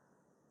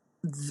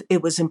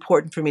it was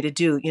important for me to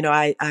do.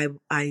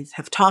 I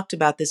have talked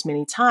about this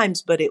many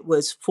times, but it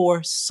was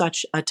for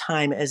such a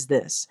time as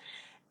this.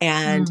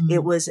 And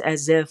it was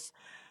as if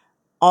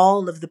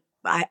all of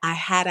I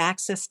had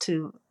access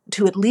to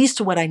at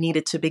least what I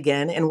needed to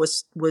begin, and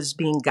was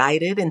being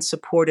guided and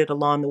supported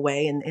along the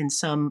way in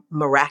some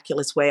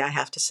miraculous way, I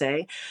have to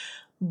say.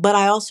 But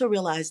I also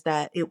realized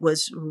that it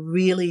was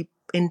really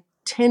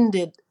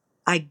intended,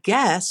 I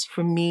guess,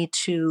 for me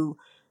to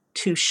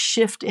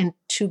shift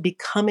into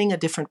becoming a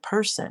different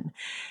person,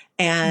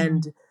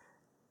 and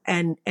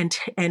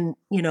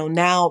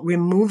now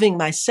removing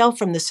myself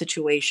from the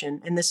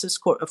situation. And this is,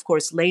 of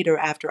course, later,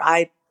 after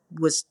I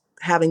was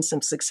having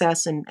some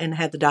success and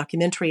had the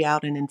documentary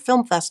out and in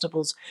film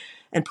festivals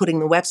and putting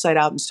the website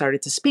out and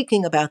started to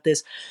speaking about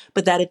this.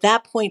 But that at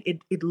that point,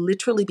 it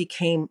literally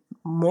became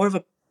more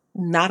of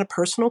not a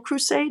personal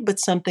crusade, but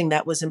something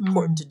that was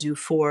important to do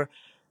for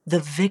the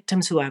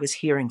victims who I was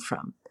hearing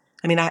from.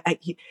 I mean,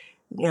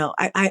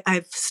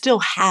 I still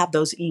have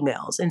those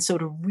emails. And so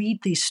to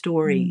read these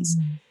stories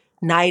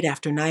night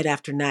after night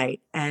after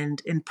night,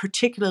 and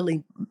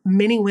particularly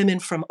many women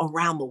from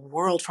around the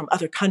world, from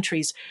other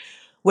countries,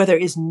 where there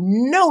is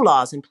no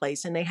laws in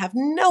place and they have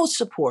no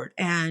support,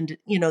 and,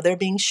 they're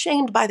being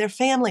shamed by their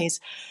families.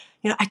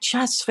 I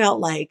just felt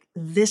like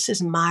this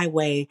is my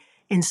way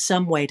in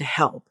some way to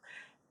help.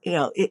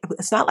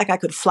 It's not like I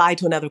could fly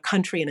to another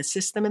country and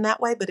assist them in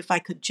that way, but if I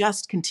could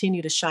just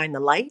continue to shine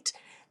the light,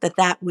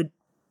 that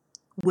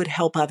would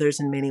help others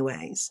in many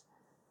ways.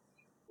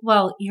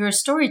 Well, you're a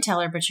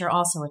storyteller, but you're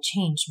also a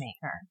change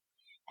maker.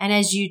 And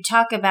as you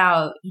talk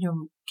about,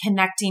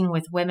 connecting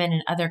with women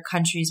in other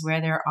countries where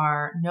there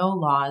are no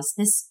laws,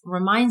 this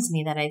reminds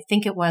me that I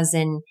think it was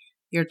in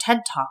your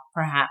TED Talk,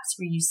 perhaps,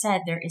 where you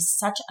said there is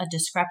such a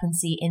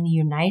discrepancy in the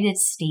United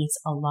States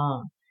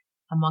alone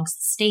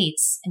amongst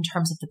states in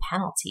terms of the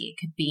penalty.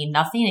 It could be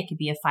nothing. It could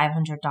be a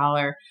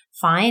 $500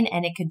 fine,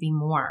 and it could be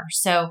more.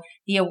 So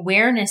the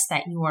awareness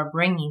that you are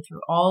bringing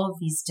through all of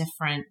these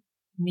different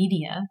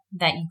media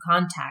that you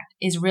contact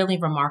is really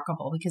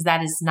remarkable, because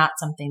that is not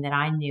something that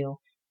I knew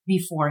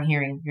before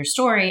hearing your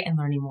story and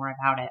learning more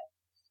about it.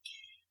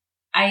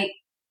 I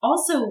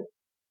also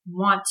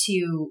want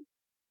to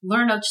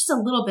learn just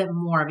a little bit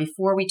more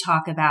before we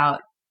talk about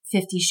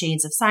 50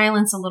 Shades of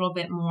Silence a little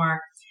bit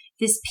more.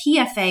 This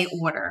PFA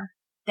order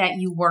that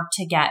you worked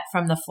to get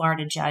from the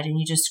Florida judge, and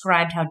you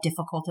described how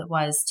difficult it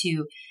was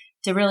to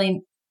really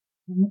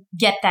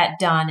get that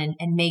done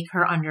and make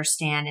her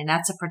understand. And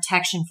that's a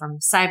protection from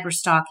cyber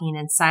stalking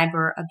and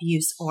cyber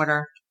abuse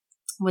order.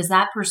 Was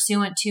that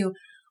pursuant to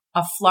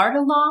a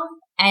Florida law?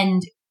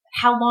 And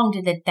how long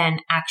did it then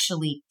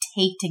actually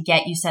take to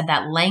get, you said,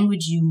 that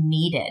language you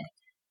needed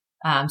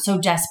so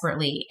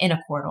desperately in a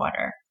court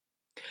order?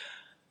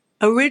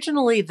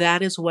 Originally,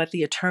 that is what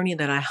the attorney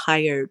that I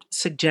hired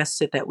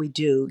suggested that we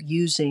do,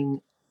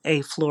 using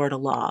a Florida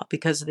law,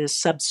 because this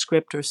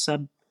subscript or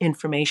sub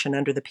information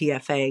under the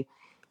PFA,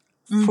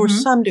 for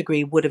some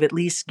degree, would have at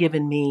least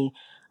given me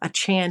a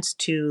chance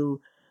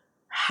to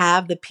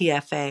have the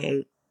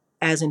PFA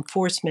as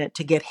enforcement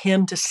to get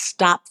him to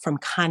stop from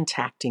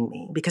contacting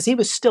me, because he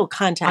was still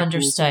contacting me.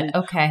 Understood.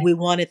 Okay. We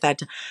wanted that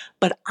to,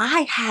 but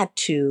I had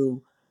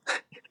to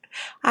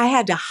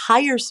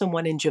hire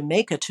someone in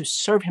Jamaica to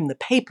serve him the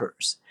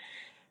papers.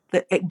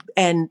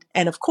 And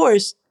of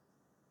course,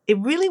 it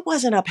really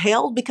wasn't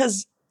upheld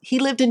because he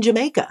lived in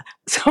Jamaica.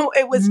 So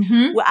it was,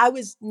 I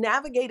was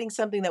navigating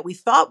something that we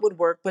thought would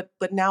work, but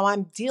now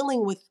I'm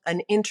dealing with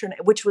an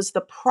internet, which was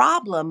the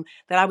problem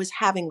that I was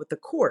having with the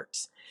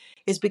courts,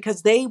 is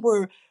because they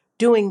were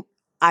doing,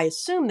 I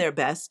assume, their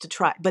best to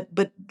try, but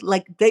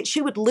like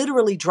she would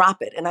literally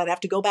drop it and I'd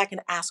have to go back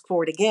and ask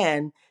for it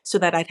again so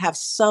that I'd have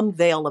some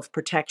veil of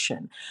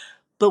protection.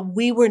 But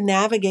we were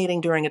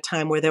navigating during a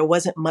time where there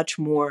wasn't much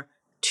more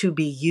to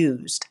be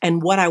used.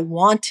 And what I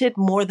wanted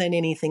more than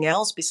anything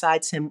else,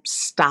 besides him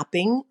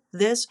stopping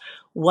this,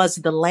 was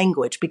the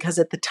language, because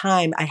at the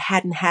time I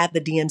hadn't had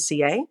the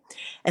DMCA.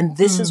 And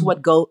this is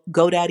what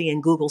GoDaddy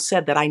and Google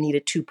said that I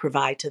needed to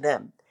provide to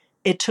them.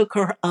 It took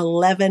her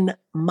 11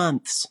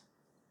 months.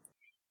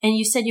 And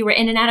you said you were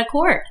in and out of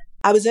court.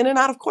 I was in and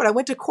out of court. I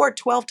went to court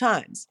 12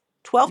 times.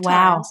 12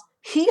 times.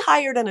 He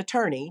hired an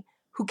attorney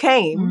who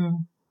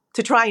came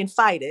to try and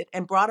fight it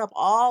and brought up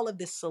all of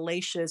this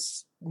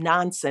salacious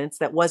nonsense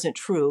that wasn't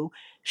true.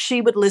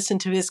 She would listen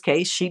to his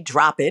case. She'd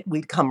drop it.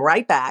 We'd come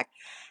right back.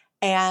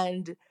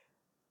 And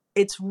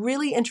it's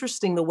really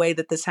interesting the way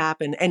that this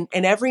happened. And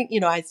every,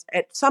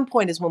 at some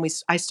point is when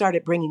I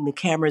started bringing the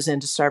cameras in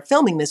to start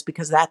filming this,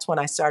 because that's when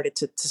I started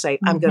to say,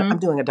 I'm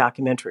doing a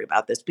documentary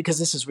about this because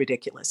this is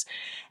ridiculous.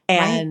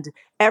 And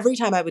every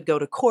time I would go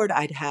to court,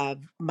 I'd have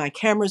my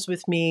cameras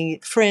with me,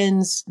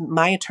 friends,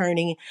 my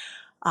attorney.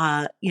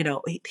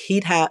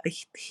 He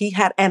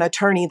had an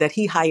attorney that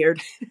he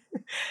hired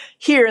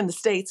here in the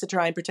States to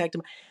try and protect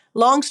him.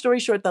 Long story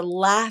short,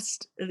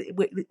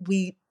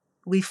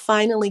 we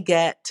finally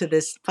get to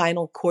this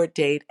final court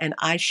date and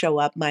I show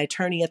up. My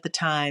attorney at the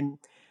time,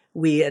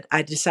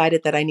 I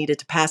decided that I needed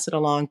to pass it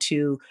along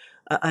to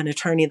an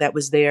attorney that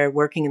was there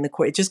working in the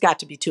court. It just got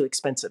to be too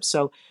expensive.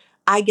 So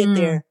I get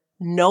there.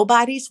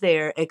 Nobody's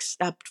there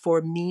except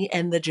for me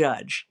and the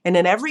judge. And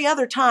then every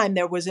other time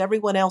there was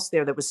everyone else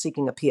there that was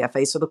seeking a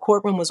PFA. So the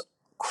courtroom was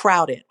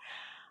crowded.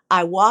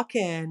 I walk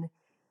in,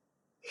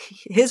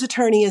 his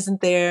attorney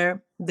isn't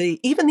there.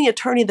 Even the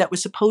attorney that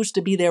was supposed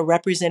to be there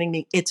representing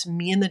me, it's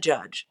me and the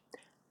judge.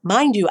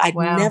 Mind you, I'd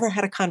never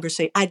had a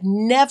conversation. I'd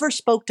never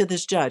spoke to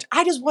this judge.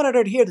 I just wanted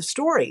her to hear the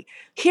story,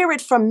 hear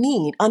it from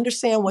me,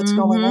 understand what's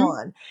going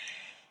on.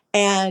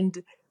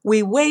 And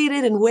we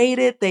waited and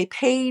waited. They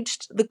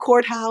paged the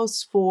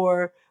courthouse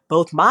for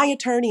both my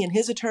attorney and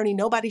his attorney.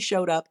 Nobody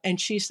showed up.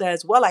 And she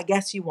says, well, I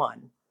guess you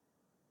won.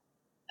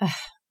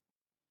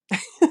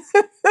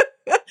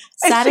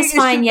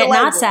 Satisfying yet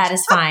not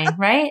satisfying,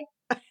 right?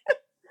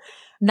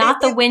 Not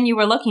the win you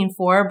were looking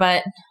for,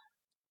 but...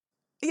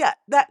 Yeah,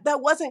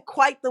 that wasn't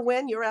quite the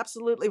win. You're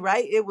absolutely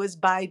right. It was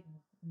by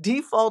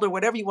default or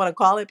whatever you want to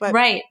call it. But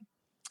right.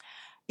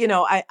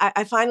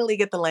 I finally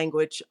get the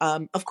language.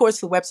 Of course,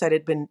 the website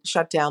had been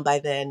shut down by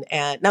then.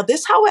 And now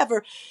this,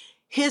 however,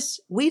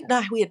 we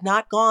had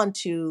not gone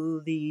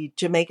to the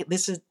Jamaican.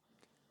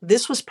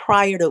 This was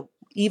prior to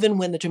even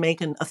when the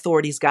Jamaican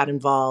authorities got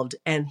involved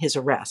and his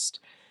arrest.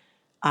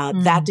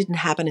 That didn't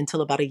happen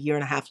until about a year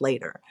and a half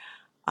later.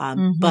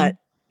 But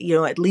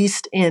at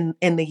least in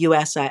the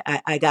U.S.,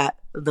 I got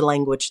the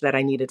language that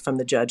I needed from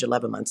the judge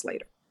 11 months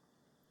later.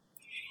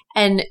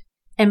 And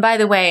by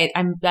the way,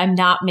 I'm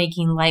not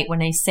making light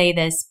when I say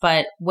this,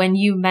 but when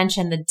you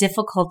mention the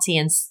difficulty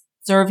in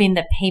serving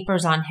the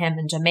papers on him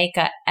in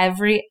Jamaica,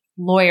 every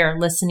lawyer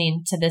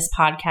listening to this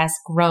podcast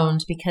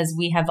groaned, because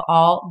we have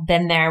all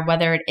been there,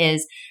 whether it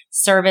is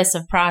service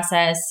of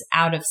process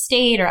out of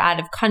state or out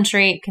of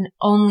country. Can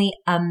only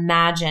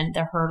imagine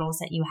the hurdles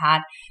that you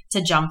had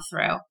to jump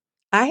through.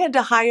 I had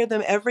to hire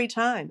them every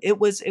time. It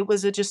was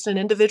just an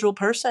individual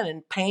person,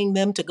 and paying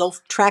them to go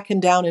track him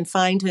down and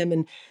find him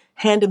and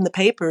hand him the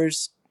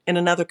papers in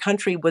another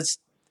country was,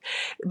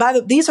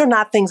 these are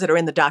not things that are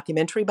in the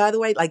documentary, by the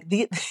way. Like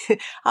I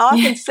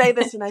often say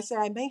this, and I say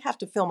I may have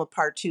to film a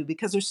part 2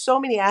 because there's so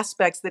many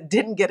aspects that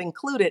didn't get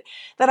included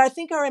that I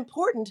think are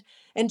important.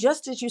 And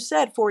just as you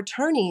said, for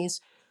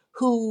attorneys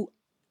who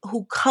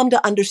come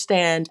to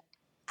understand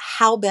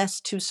how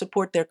best to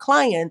support their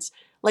clients,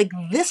 like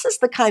this is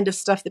the kind of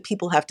stuff that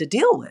people have to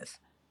deal with.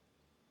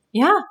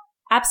 Yeah,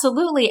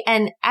 absolutely.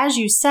 And as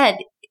you said,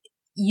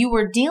 you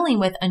were dealing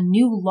with a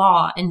new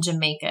law in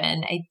Jamaica,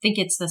 and I think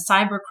it's the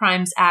Cyber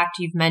Crimes Act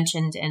you've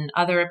mentioned in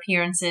other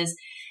appearances,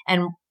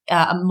 and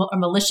a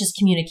malicious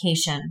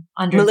communication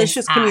under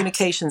Malicious this act.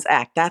 Communications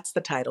Act. That's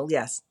the title.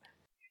 Yes.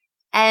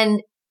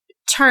 And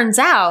turns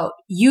out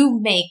you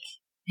make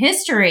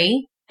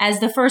history as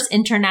the first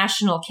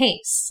international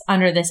case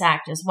under this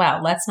act as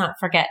well. Let's not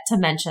forget to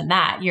mention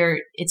that.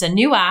 It's a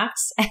new act,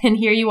 and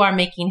here you are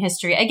making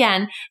history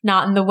again,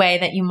 not in the way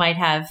that you might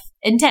have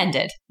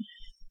intended.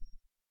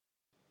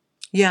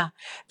 Yeah,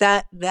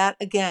 that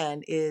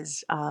again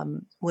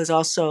was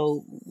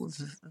also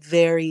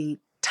very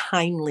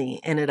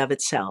timely in and of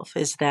itself.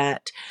 Is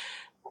that,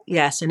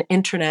 yes, an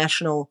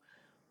international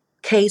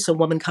case, a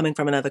woman coming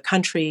from another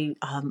country,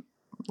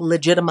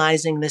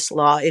 legitimizing this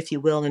law, if you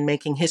will, and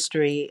making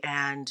history.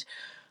 And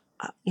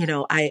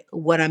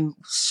what I'm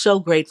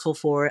so grateful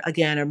for,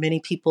 again, are many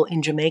people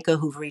in Jamaica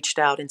who've reached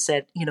out and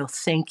said,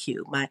 thank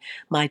you.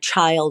 My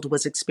child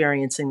was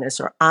experiencing this,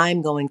 or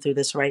I'm going through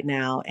this right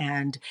now.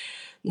 And,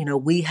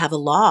 we have a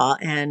law,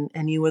 and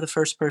you were the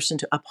first person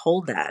to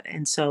uphold that.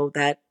 And so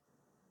that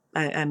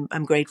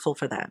I'm grateful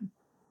for that.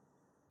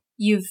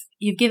 You've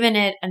given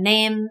it a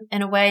name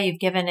in a way, you've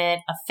given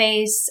it a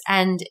face,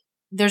 and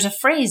there's a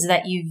phrase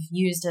that you've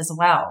used as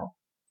well,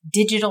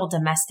 digital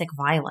domestic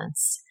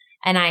violence.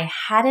 And I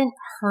hadn't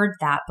heard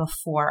that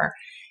before.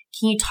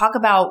 Can you talk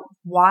about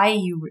why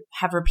you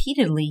have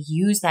repeatedly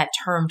used that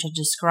term to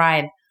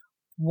describe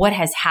what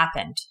has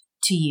happened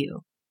to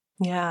you?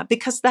 Yeah,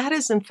 because that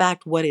is in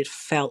fact what it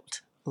felt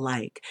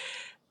like.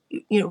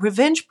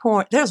 Revenge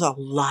porn, there's a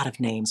lot of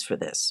names for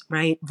this,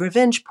 right?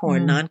 Revenge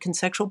porn,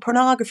 non-consensual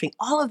pornography,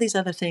 all of these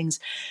other things.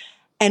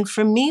 And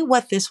for me,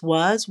 what this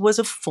was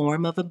a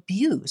form of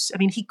abuse. I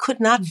mean, he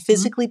could not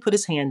physically put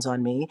his hands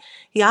on me.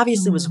 He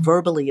obviously was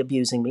verbally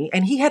abusing me,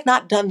 and he had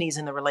not done these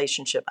in the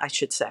relationship, I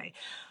should say.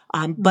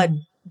 But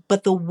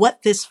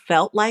what this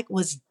felt like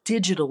was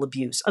digital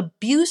abuse.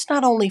 Abuse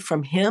not only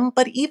from him,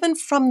 but even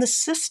from the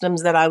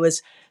systems that I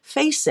was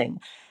facing.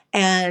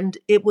 And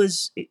it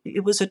was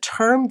a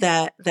term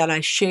that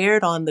I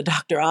shared on the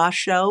Dr. Oz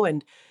show,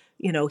 and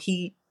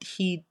he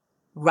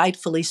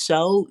rightfully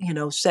so,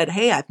 said,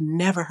 "Hey, I've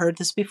never heard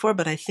this before,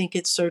 but I think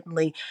it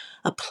certainly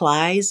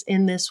applies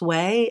in this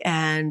way."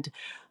 And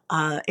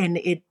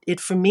it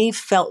for me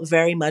felt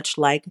very much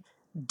like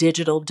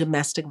digital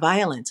domestic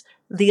violence.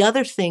 The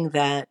other thing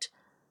that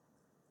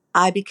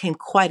I became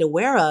quite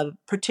aware of,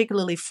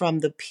 particularly from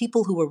the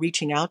people who were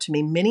reaching out to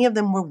me, many of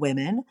them were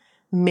women,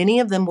 many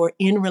of them were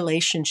in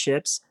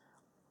relationships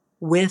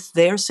with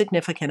their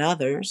significant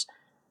others.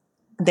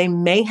 They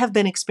may have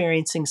been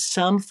experiencing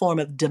some form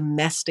of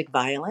domestic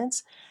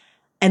violence.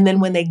 And then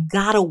when they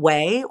got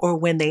away or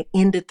when they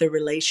ended the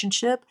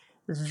relationship,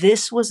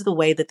 this was the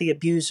way that the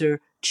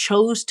abuser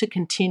chose to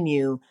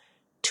continue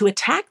to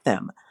attack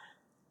them.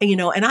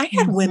 And I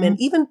had women,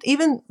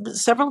 even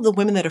several of the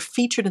women that are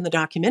featured in the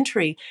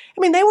documentary,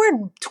 I mean, they were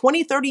in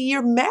 20,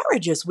 30-year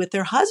marriages with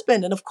their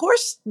husband. And of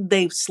course,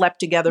 they slept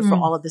together for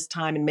all of this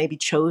time and maybe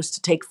chose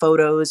to take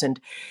photos and,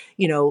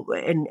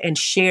 and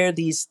share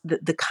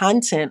the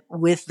content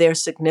with their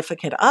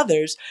significant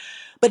others.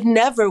 But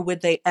never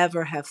would they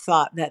ever have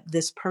thought that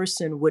this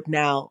person would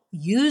now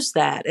use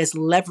that as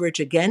leverage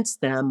against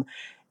them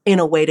in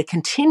a way to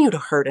continue to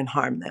hurt and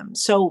harm them.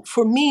 So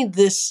for me,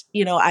 this,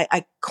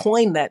 I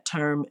coined that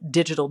term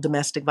digital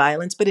domestic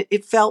violence, but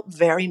it felt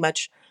very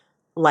much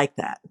like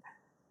that.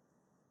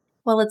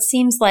 Well, it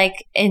seems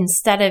like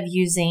instead of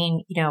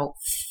using,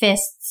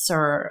 fists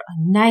or a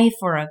knife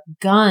or a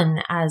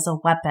gun as a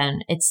weapon,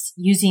 it's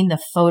using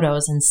the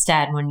photos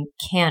instead when you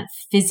can't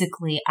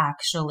physically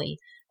actually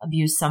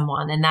abuse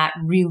someone. And that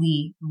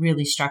really,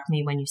 really struck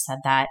me when you said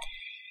that.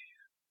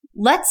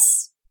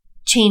 Let's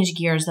change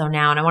gears though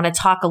now, and I want to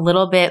talk a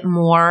little bit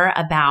more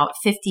about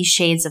 50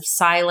 Shades of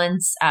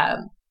Silence.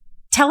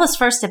 Tell us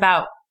first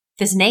about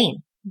this name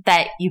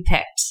that you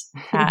picked.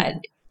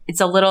 It's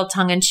a little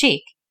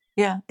tongue-in-cheek.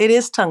 Yeah, it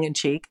is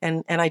tongue-in-cheek,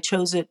 and I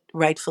chose it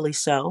rightfully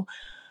so.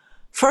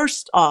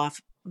 First off,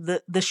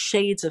 the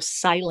shades of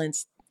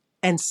silence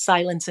and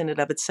silence in and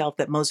of itself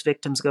that most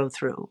victims go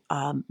through.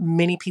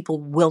 Many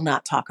people will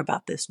not talk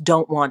about this,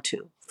 don't want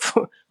to,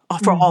 for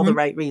all the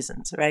right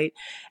reasons, right?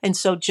 And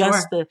so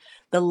just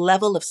the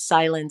level of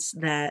silence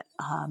that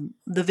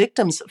the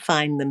victims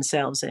find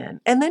themselves in,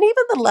 and then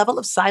even the level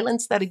of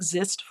silence that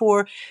exists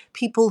for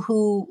people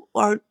who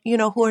are,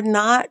 who are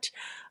not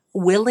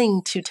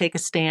willing to take a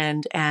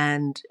stand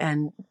and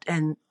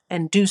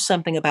do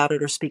something about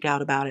it or speak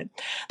out about it.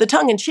 The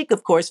tongue-in-cheek,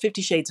 of course,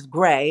 50 Shades of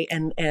Grey,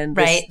 and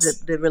right.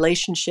 the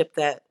relationship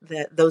that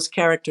those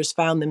characters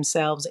found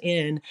themselves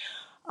in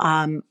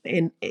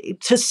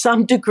to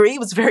some degree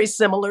was very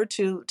similar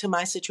to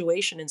my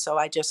situation. And so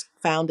I just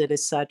found it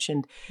as such.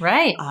 And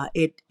right.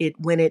 It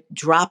when it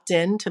dropped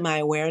into my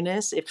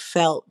awareness, it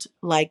felt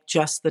like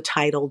just the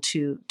title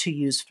to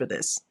use for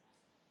this.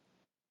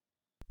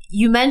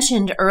 You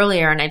mentioned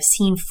earlier, and I've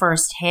seen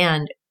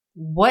firsthand,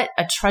 what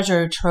a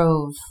treasure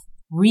trove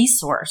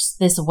resource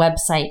this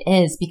website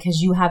is,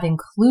 because you have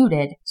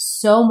included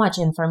so much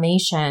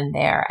information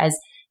there as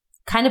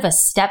kind of a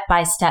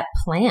step-by-step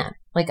plan,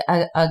 like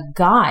a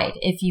guide,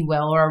 if you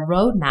will, or a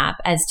roadmap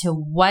as to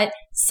what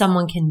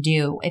someone can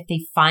do if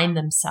they find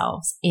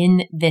themselves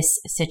in this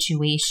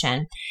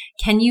situation.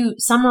 Can you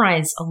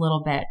summarize a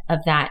little bit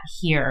of that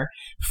here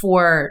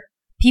for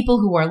people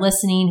who are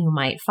listening who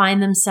might find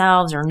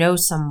themselves or know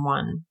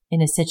someone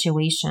in a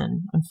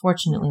situation,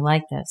 unfortunately,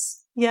 like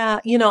this? Yeah,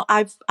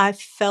 I've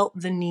felt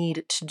the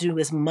need to do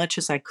as much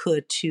as I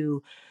could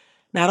to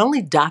not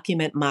only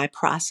document my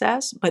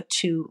process, but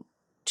to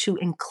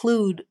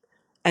include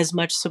as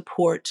much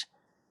support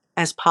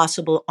as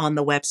possible on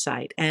the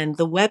website. And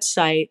the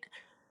website,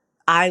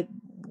 it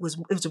was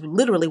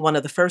literally one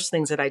of the first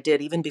things that I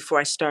did, even before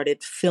I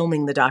started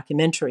filming the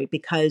documentary,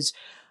 because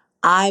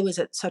I was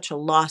at such a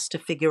loss to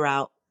figure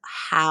out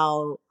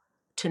how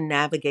to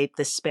navigate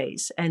this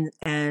space.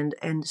 And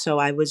so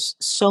I was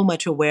so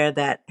much aware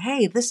that,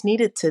 hey, this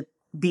needed to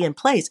be in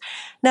place.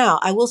 Now,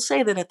 I will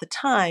say that at the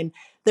time,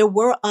 there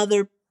were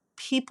other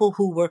people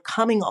who were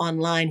coming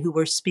online who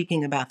were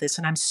speaking about this,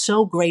 and I'm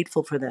so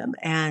grateful for them.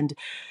 And,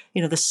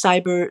 the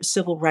Cyber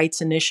Civil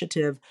Rights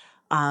Initiative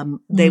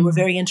They were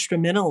very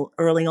instrumental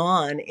early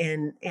on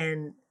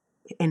in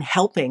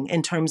helping,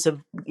 in terms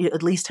of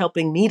at least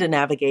helping me to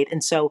navigate.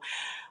 And so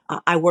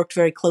I worked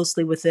very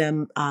closely with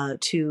them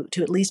to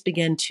at least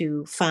begin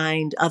to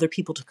find other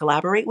people to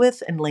collaborate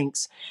with and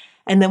links.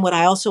 And then what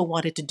I also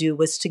wanted to do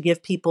was to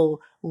give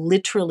people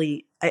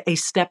literally a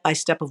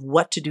step-by-step of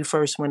what to do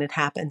first when it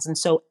happens. And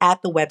so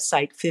at the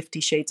website,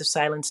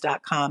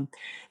 50shadesofsilence.com,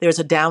 there's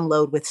a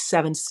download with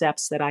 7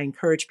 steps that I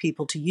encourage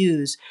people to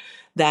use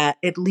that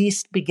at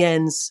least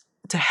begins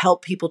to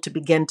help people to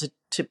begin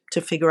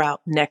to figure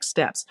out next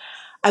steps.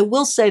 I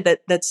will say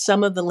that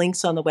some of the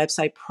links on the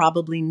website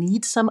probably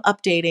need some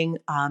updating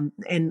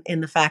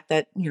in the fact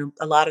that,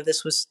 a lot of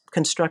this was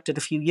constructed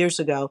a few years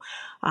ago.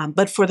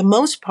 But for the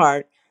most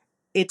part,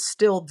 it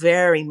still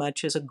very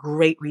much is a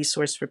great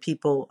resource for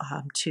people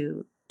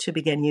to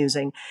begin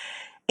using.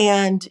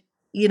 And,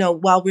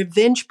 while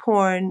revenge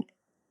porn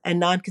and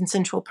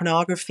non-consensual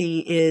pornography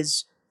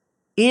is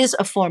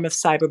a form of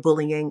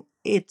cyberbullying,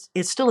 it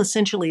still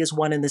essentially is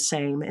one and the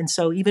same. And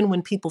so even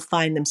when people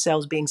find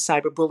themselves being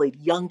cyberbullied,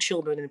 young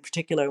children in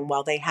particular, and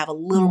while they have a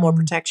little more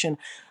protection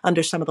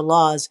under some of the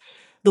laws,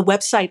 the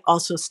website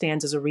also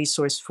stands as a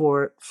resource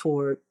for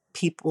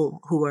people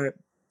who are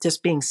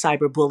just being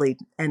cyberbullied.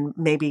 And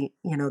maybe,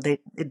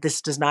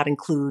 this does not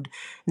include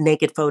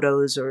naked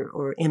photos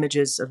or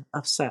images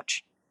of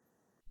such.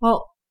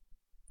 Well,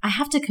 I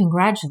have to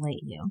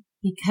congratulate you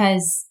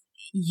because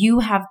you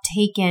have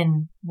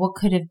taken what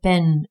could have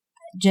been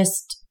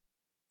just,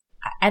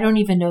 I don't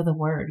even know the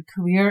word,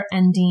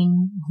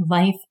 career-ending,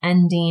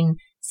 life-ending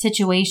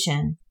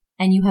situation.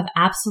 And you have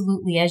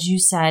absolutely, as you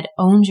said,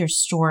 owned your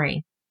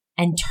story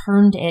and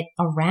turned it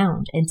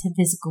around into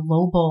this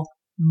global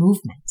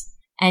movement.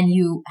 And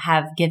you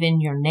have given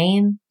your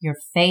name, your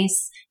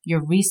face,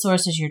 your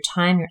resources, your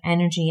time, your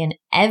energy, and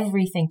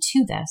everything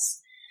to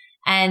this.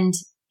 And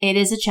it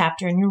is a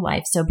chapter in your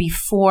life. So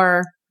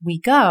before we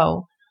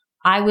go,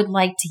 I would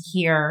like to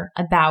hear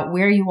about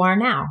where you are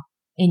now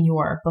in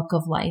your book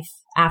of life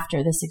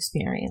after this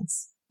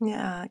experience.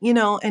 Yeah,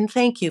 and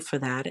thank you for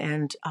that.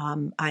 And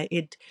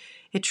it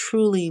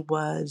truly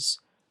was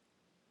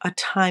a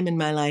time in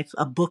my life,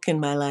 a book in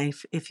my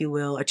life, if you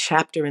will, a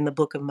chapter in the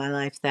book of my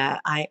life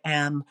that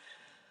I'm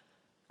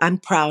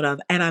proud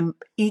of. And I'm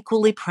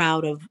equally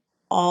proud of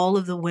all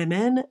of the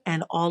women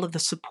and all of the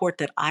support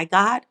that I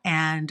got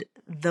and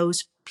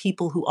those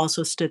people who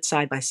also stood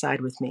side by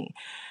side with me.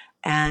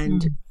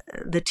 And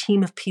the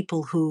team of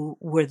people who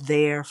were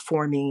there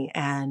for me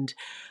and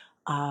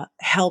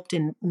helped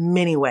in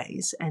many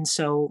ways. And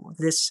so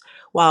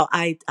while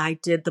I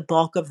did the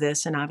bulk of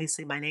this, and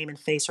obviously my name and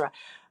face,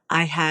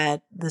 I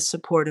had the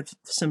support of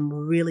some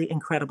really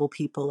incredible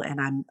people,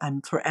 and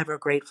I'm forever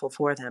grateful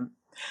for them.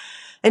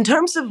 In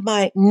terms of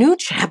my new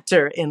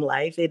chapter in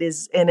life, it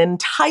is an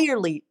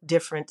entirely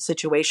different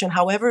situation.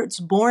 However, it's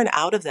born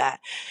out of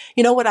that.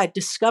 What I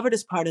discovered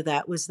as part of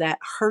that was that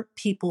hurt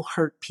people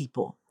hurt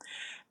people.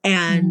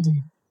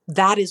 And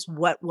that is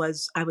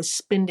I was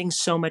spending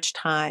so much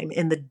time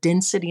in the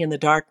density and the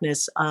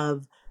darkness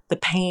of the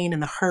pain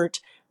and the hurt,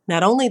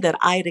 not only that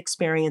I had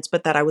experienced,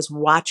 but that I was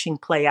watching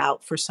play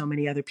out for so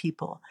many other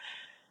people.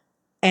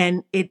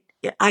 And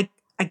I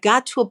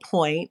got to a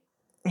point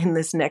in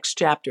this next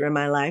chapter in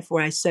my life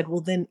where I said,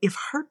 well, then if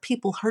hurt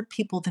people,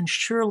 then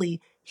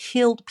surely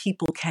healed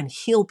people can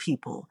heal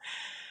people.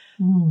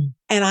 And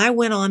I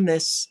went on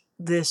this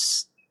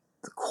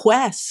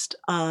quest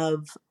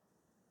of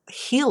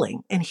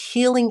healing and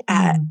healing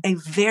at a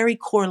very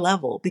core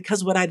level,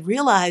 because what I'd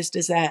realized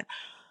is that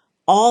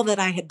all that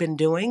I had been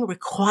doing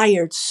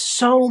required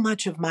so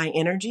much of my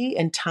energy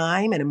and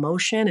time and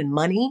emotion and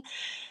money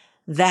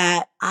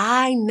that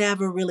I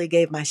never really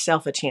gave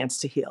myself a chance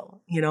to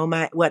heal.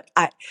 I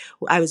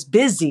was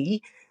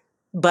busy,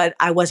 but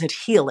I wasn't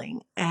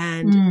healing.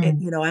 And,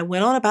 I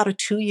went on about a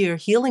 2-year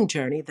healing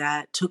journey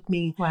that took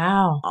me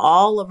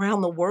all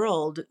around the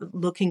world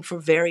looking for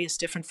various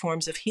different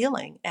forms of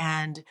healing.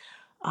 And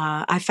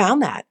I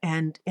found that.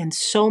 And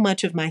so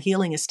much of my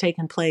healing has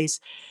taken place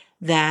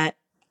that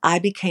I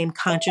became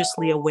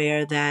consciously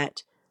aware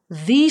that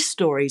these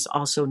stories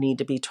also need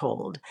to be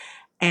told.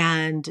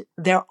 And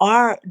there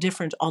are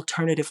different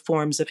alternative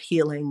forms of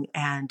healing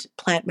and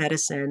plant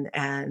medicine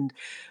and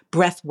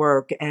breath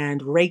work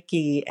and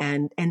Reiki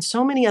and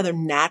so many other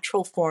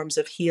natural forms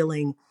of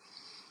healing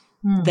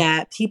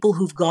that people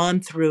who've gone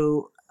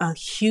through a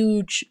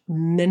huge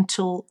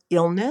mental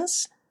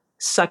illness,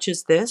 such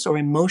as this, or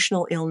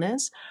emotional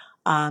illness,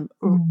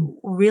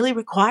 really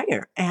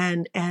require.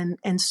 And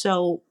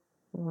so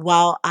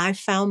while I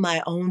found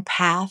my own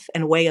path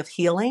and way of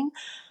healing,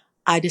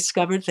 I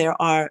discovered there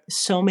are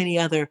so many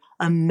other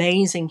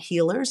amazing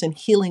healers and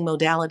healing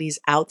modalities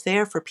out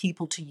there for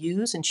people to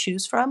use and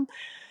choose from.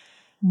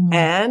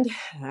 And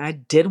I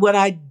did what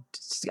I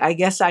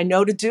guess I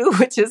know to do,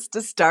 which is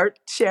to start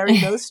sharing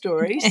those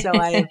stories. So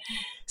I have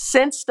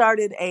since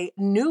started a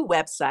new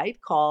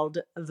website called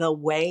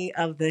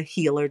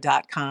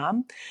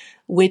thewayofthehealer.com,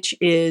 which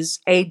is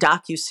a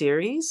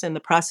docuseries in the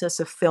process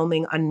of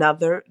filming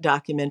another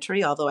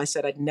documentary, although I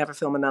said I'd never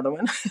film another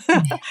one.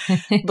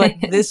 But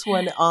this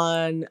one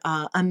on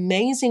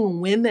amazing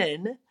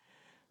women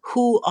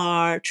who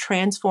are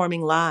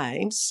transforming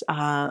lives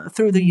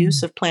through the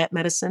use of plant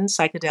medicine,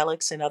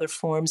 psychedelics, and other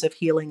forms of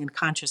healing and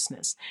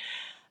consciousness.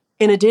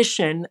 In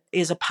addition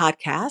is a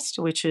podcast,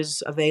 which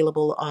is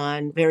available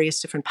on various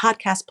different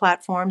podcast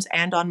platforms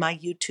and on my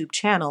YouTube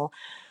channel,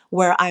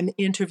 where I'm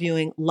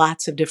interviewing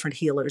lots of different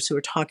healers who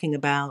are talking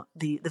about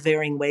the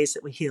varying ways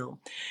that we heal.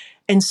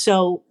 And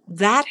so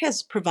that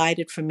has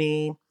provided for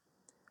me,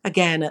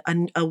 again,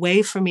 a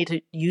way for me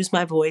to use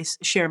my voice,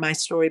 share my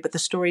story, but the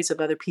stories of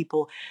other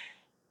people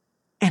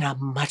in a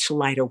much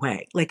lighter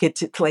way.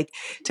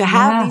 To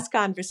have these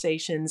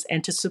conversations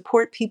and to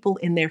support people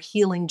in their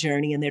healing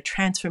journey and their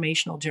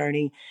transformational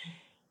journey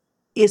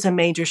is a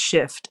major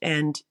shift.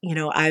 And,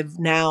 I've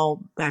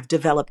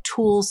developed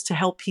tools to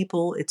help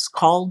people. It's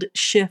called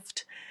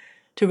Shift,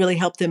 to really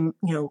help them,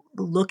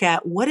 look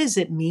at what does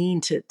it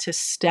mean to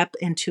step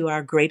into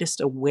our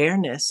greatest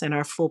awareness and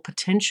our full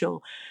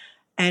potential.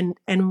 And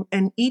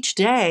each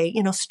day,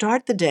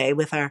 start the day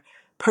with our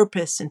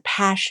purpose and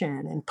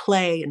passion and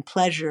play and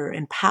pleasure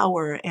and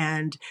power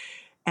and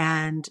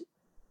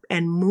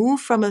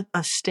move from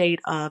a state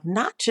of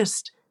not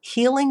just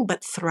healing,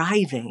 but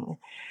thriving.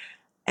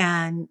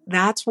 And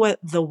that's what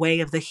the Way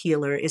of the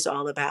Healer is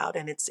all about.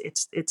 And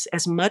it's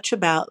as much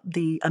about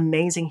the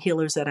amazing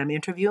healers that I'm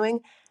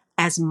interviewing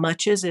as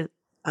much as it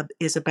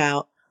is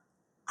about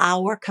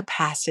our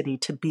capacity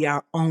to be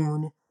our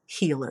own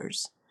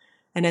healers.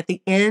 And at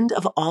the end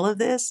of all of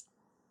this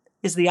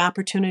is the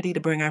opportunity to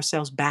bring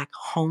ourselves back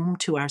home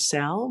to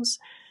ourselves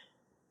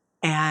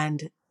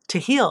and to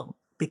heal,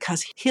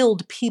 because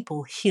healed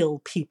people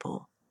heal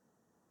people.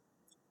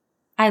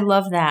 I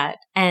love that.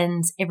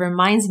 And it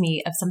reminds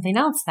me of something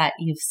else that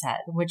you've said,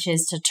 which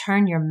is to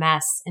turn your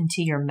mess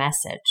into your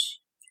message.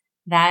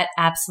 That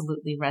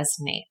absolutely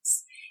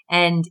resonates.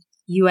 And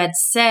you had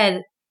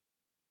said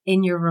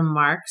in your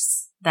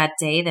remarks that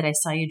day that I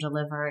saw you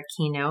deliver a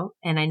keynote,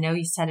 and I know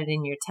you said it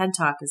in your TED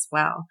Talk as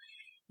well,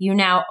 you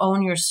now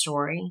own your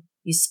story,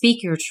 you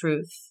speak your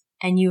truth,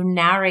 and you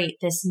narrate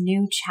this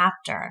new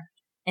chapter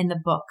in the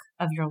book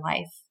of your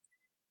life.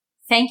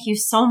 Thank you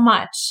so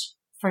much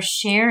for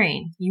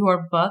sharing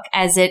your book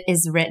as it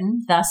is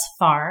written thus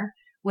far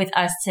with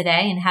us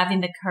today, and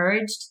having the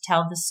courage to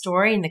tell the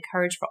story and the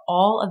courage for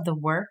all of the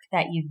work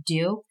that you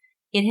do.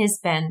 It has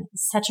been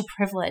such a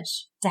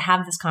privilege to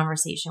have this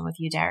conversation with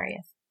you,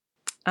 Darieth.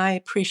 I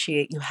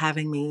appreciate you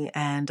having me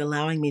and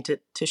allowing me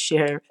to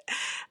share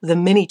the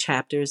many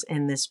chapters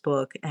in this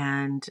book.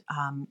 And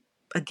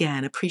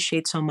again,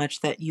 appreciate so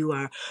much that you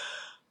are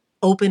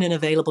open and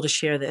available to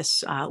share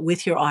this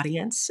with your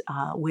audience,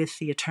 with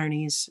the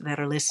attorneys that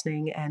are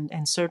listening,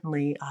 and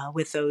certainly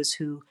with those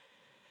who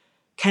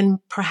can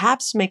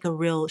perhaps make a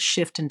real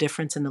shift and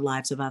difference in the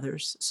lives of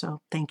others.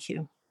 So thank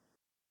you.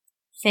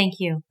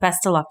 Thank you.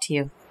 Best of luck to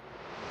you.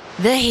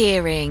 The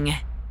Hearing.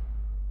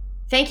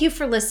 Thank you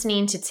for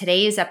listening to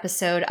today's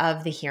episode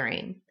of The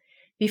Hearing.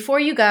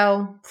 Before you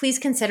go, please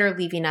consider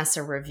leaving us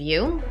a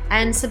review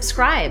and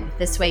subscribe.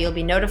 This way you'll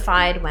be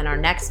notified when our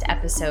next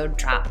episode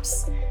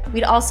drops.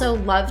 We'd also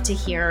love to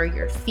hear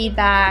your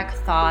feedback,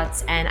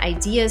 thoughts, and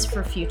ideas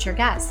for future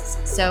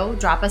guests. So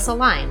drop us a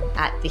line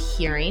at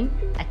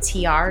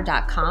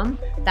thehearing@tr.com.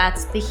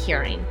 That's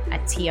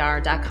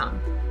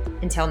thehearing@tr.com.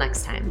 Until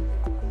next time.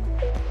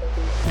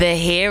 The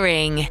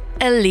Hearing,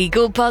 a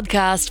legal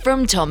podcast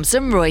from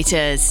Thomson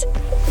Reuters.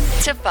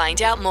 To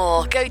find out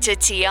more, go to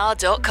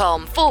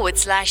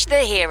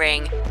tr.com/The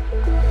Hearing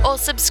or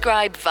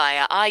subscribe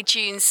via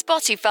iTunes,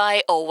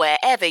 Spotify, or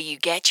wherever you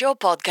get your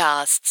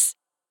podcasts.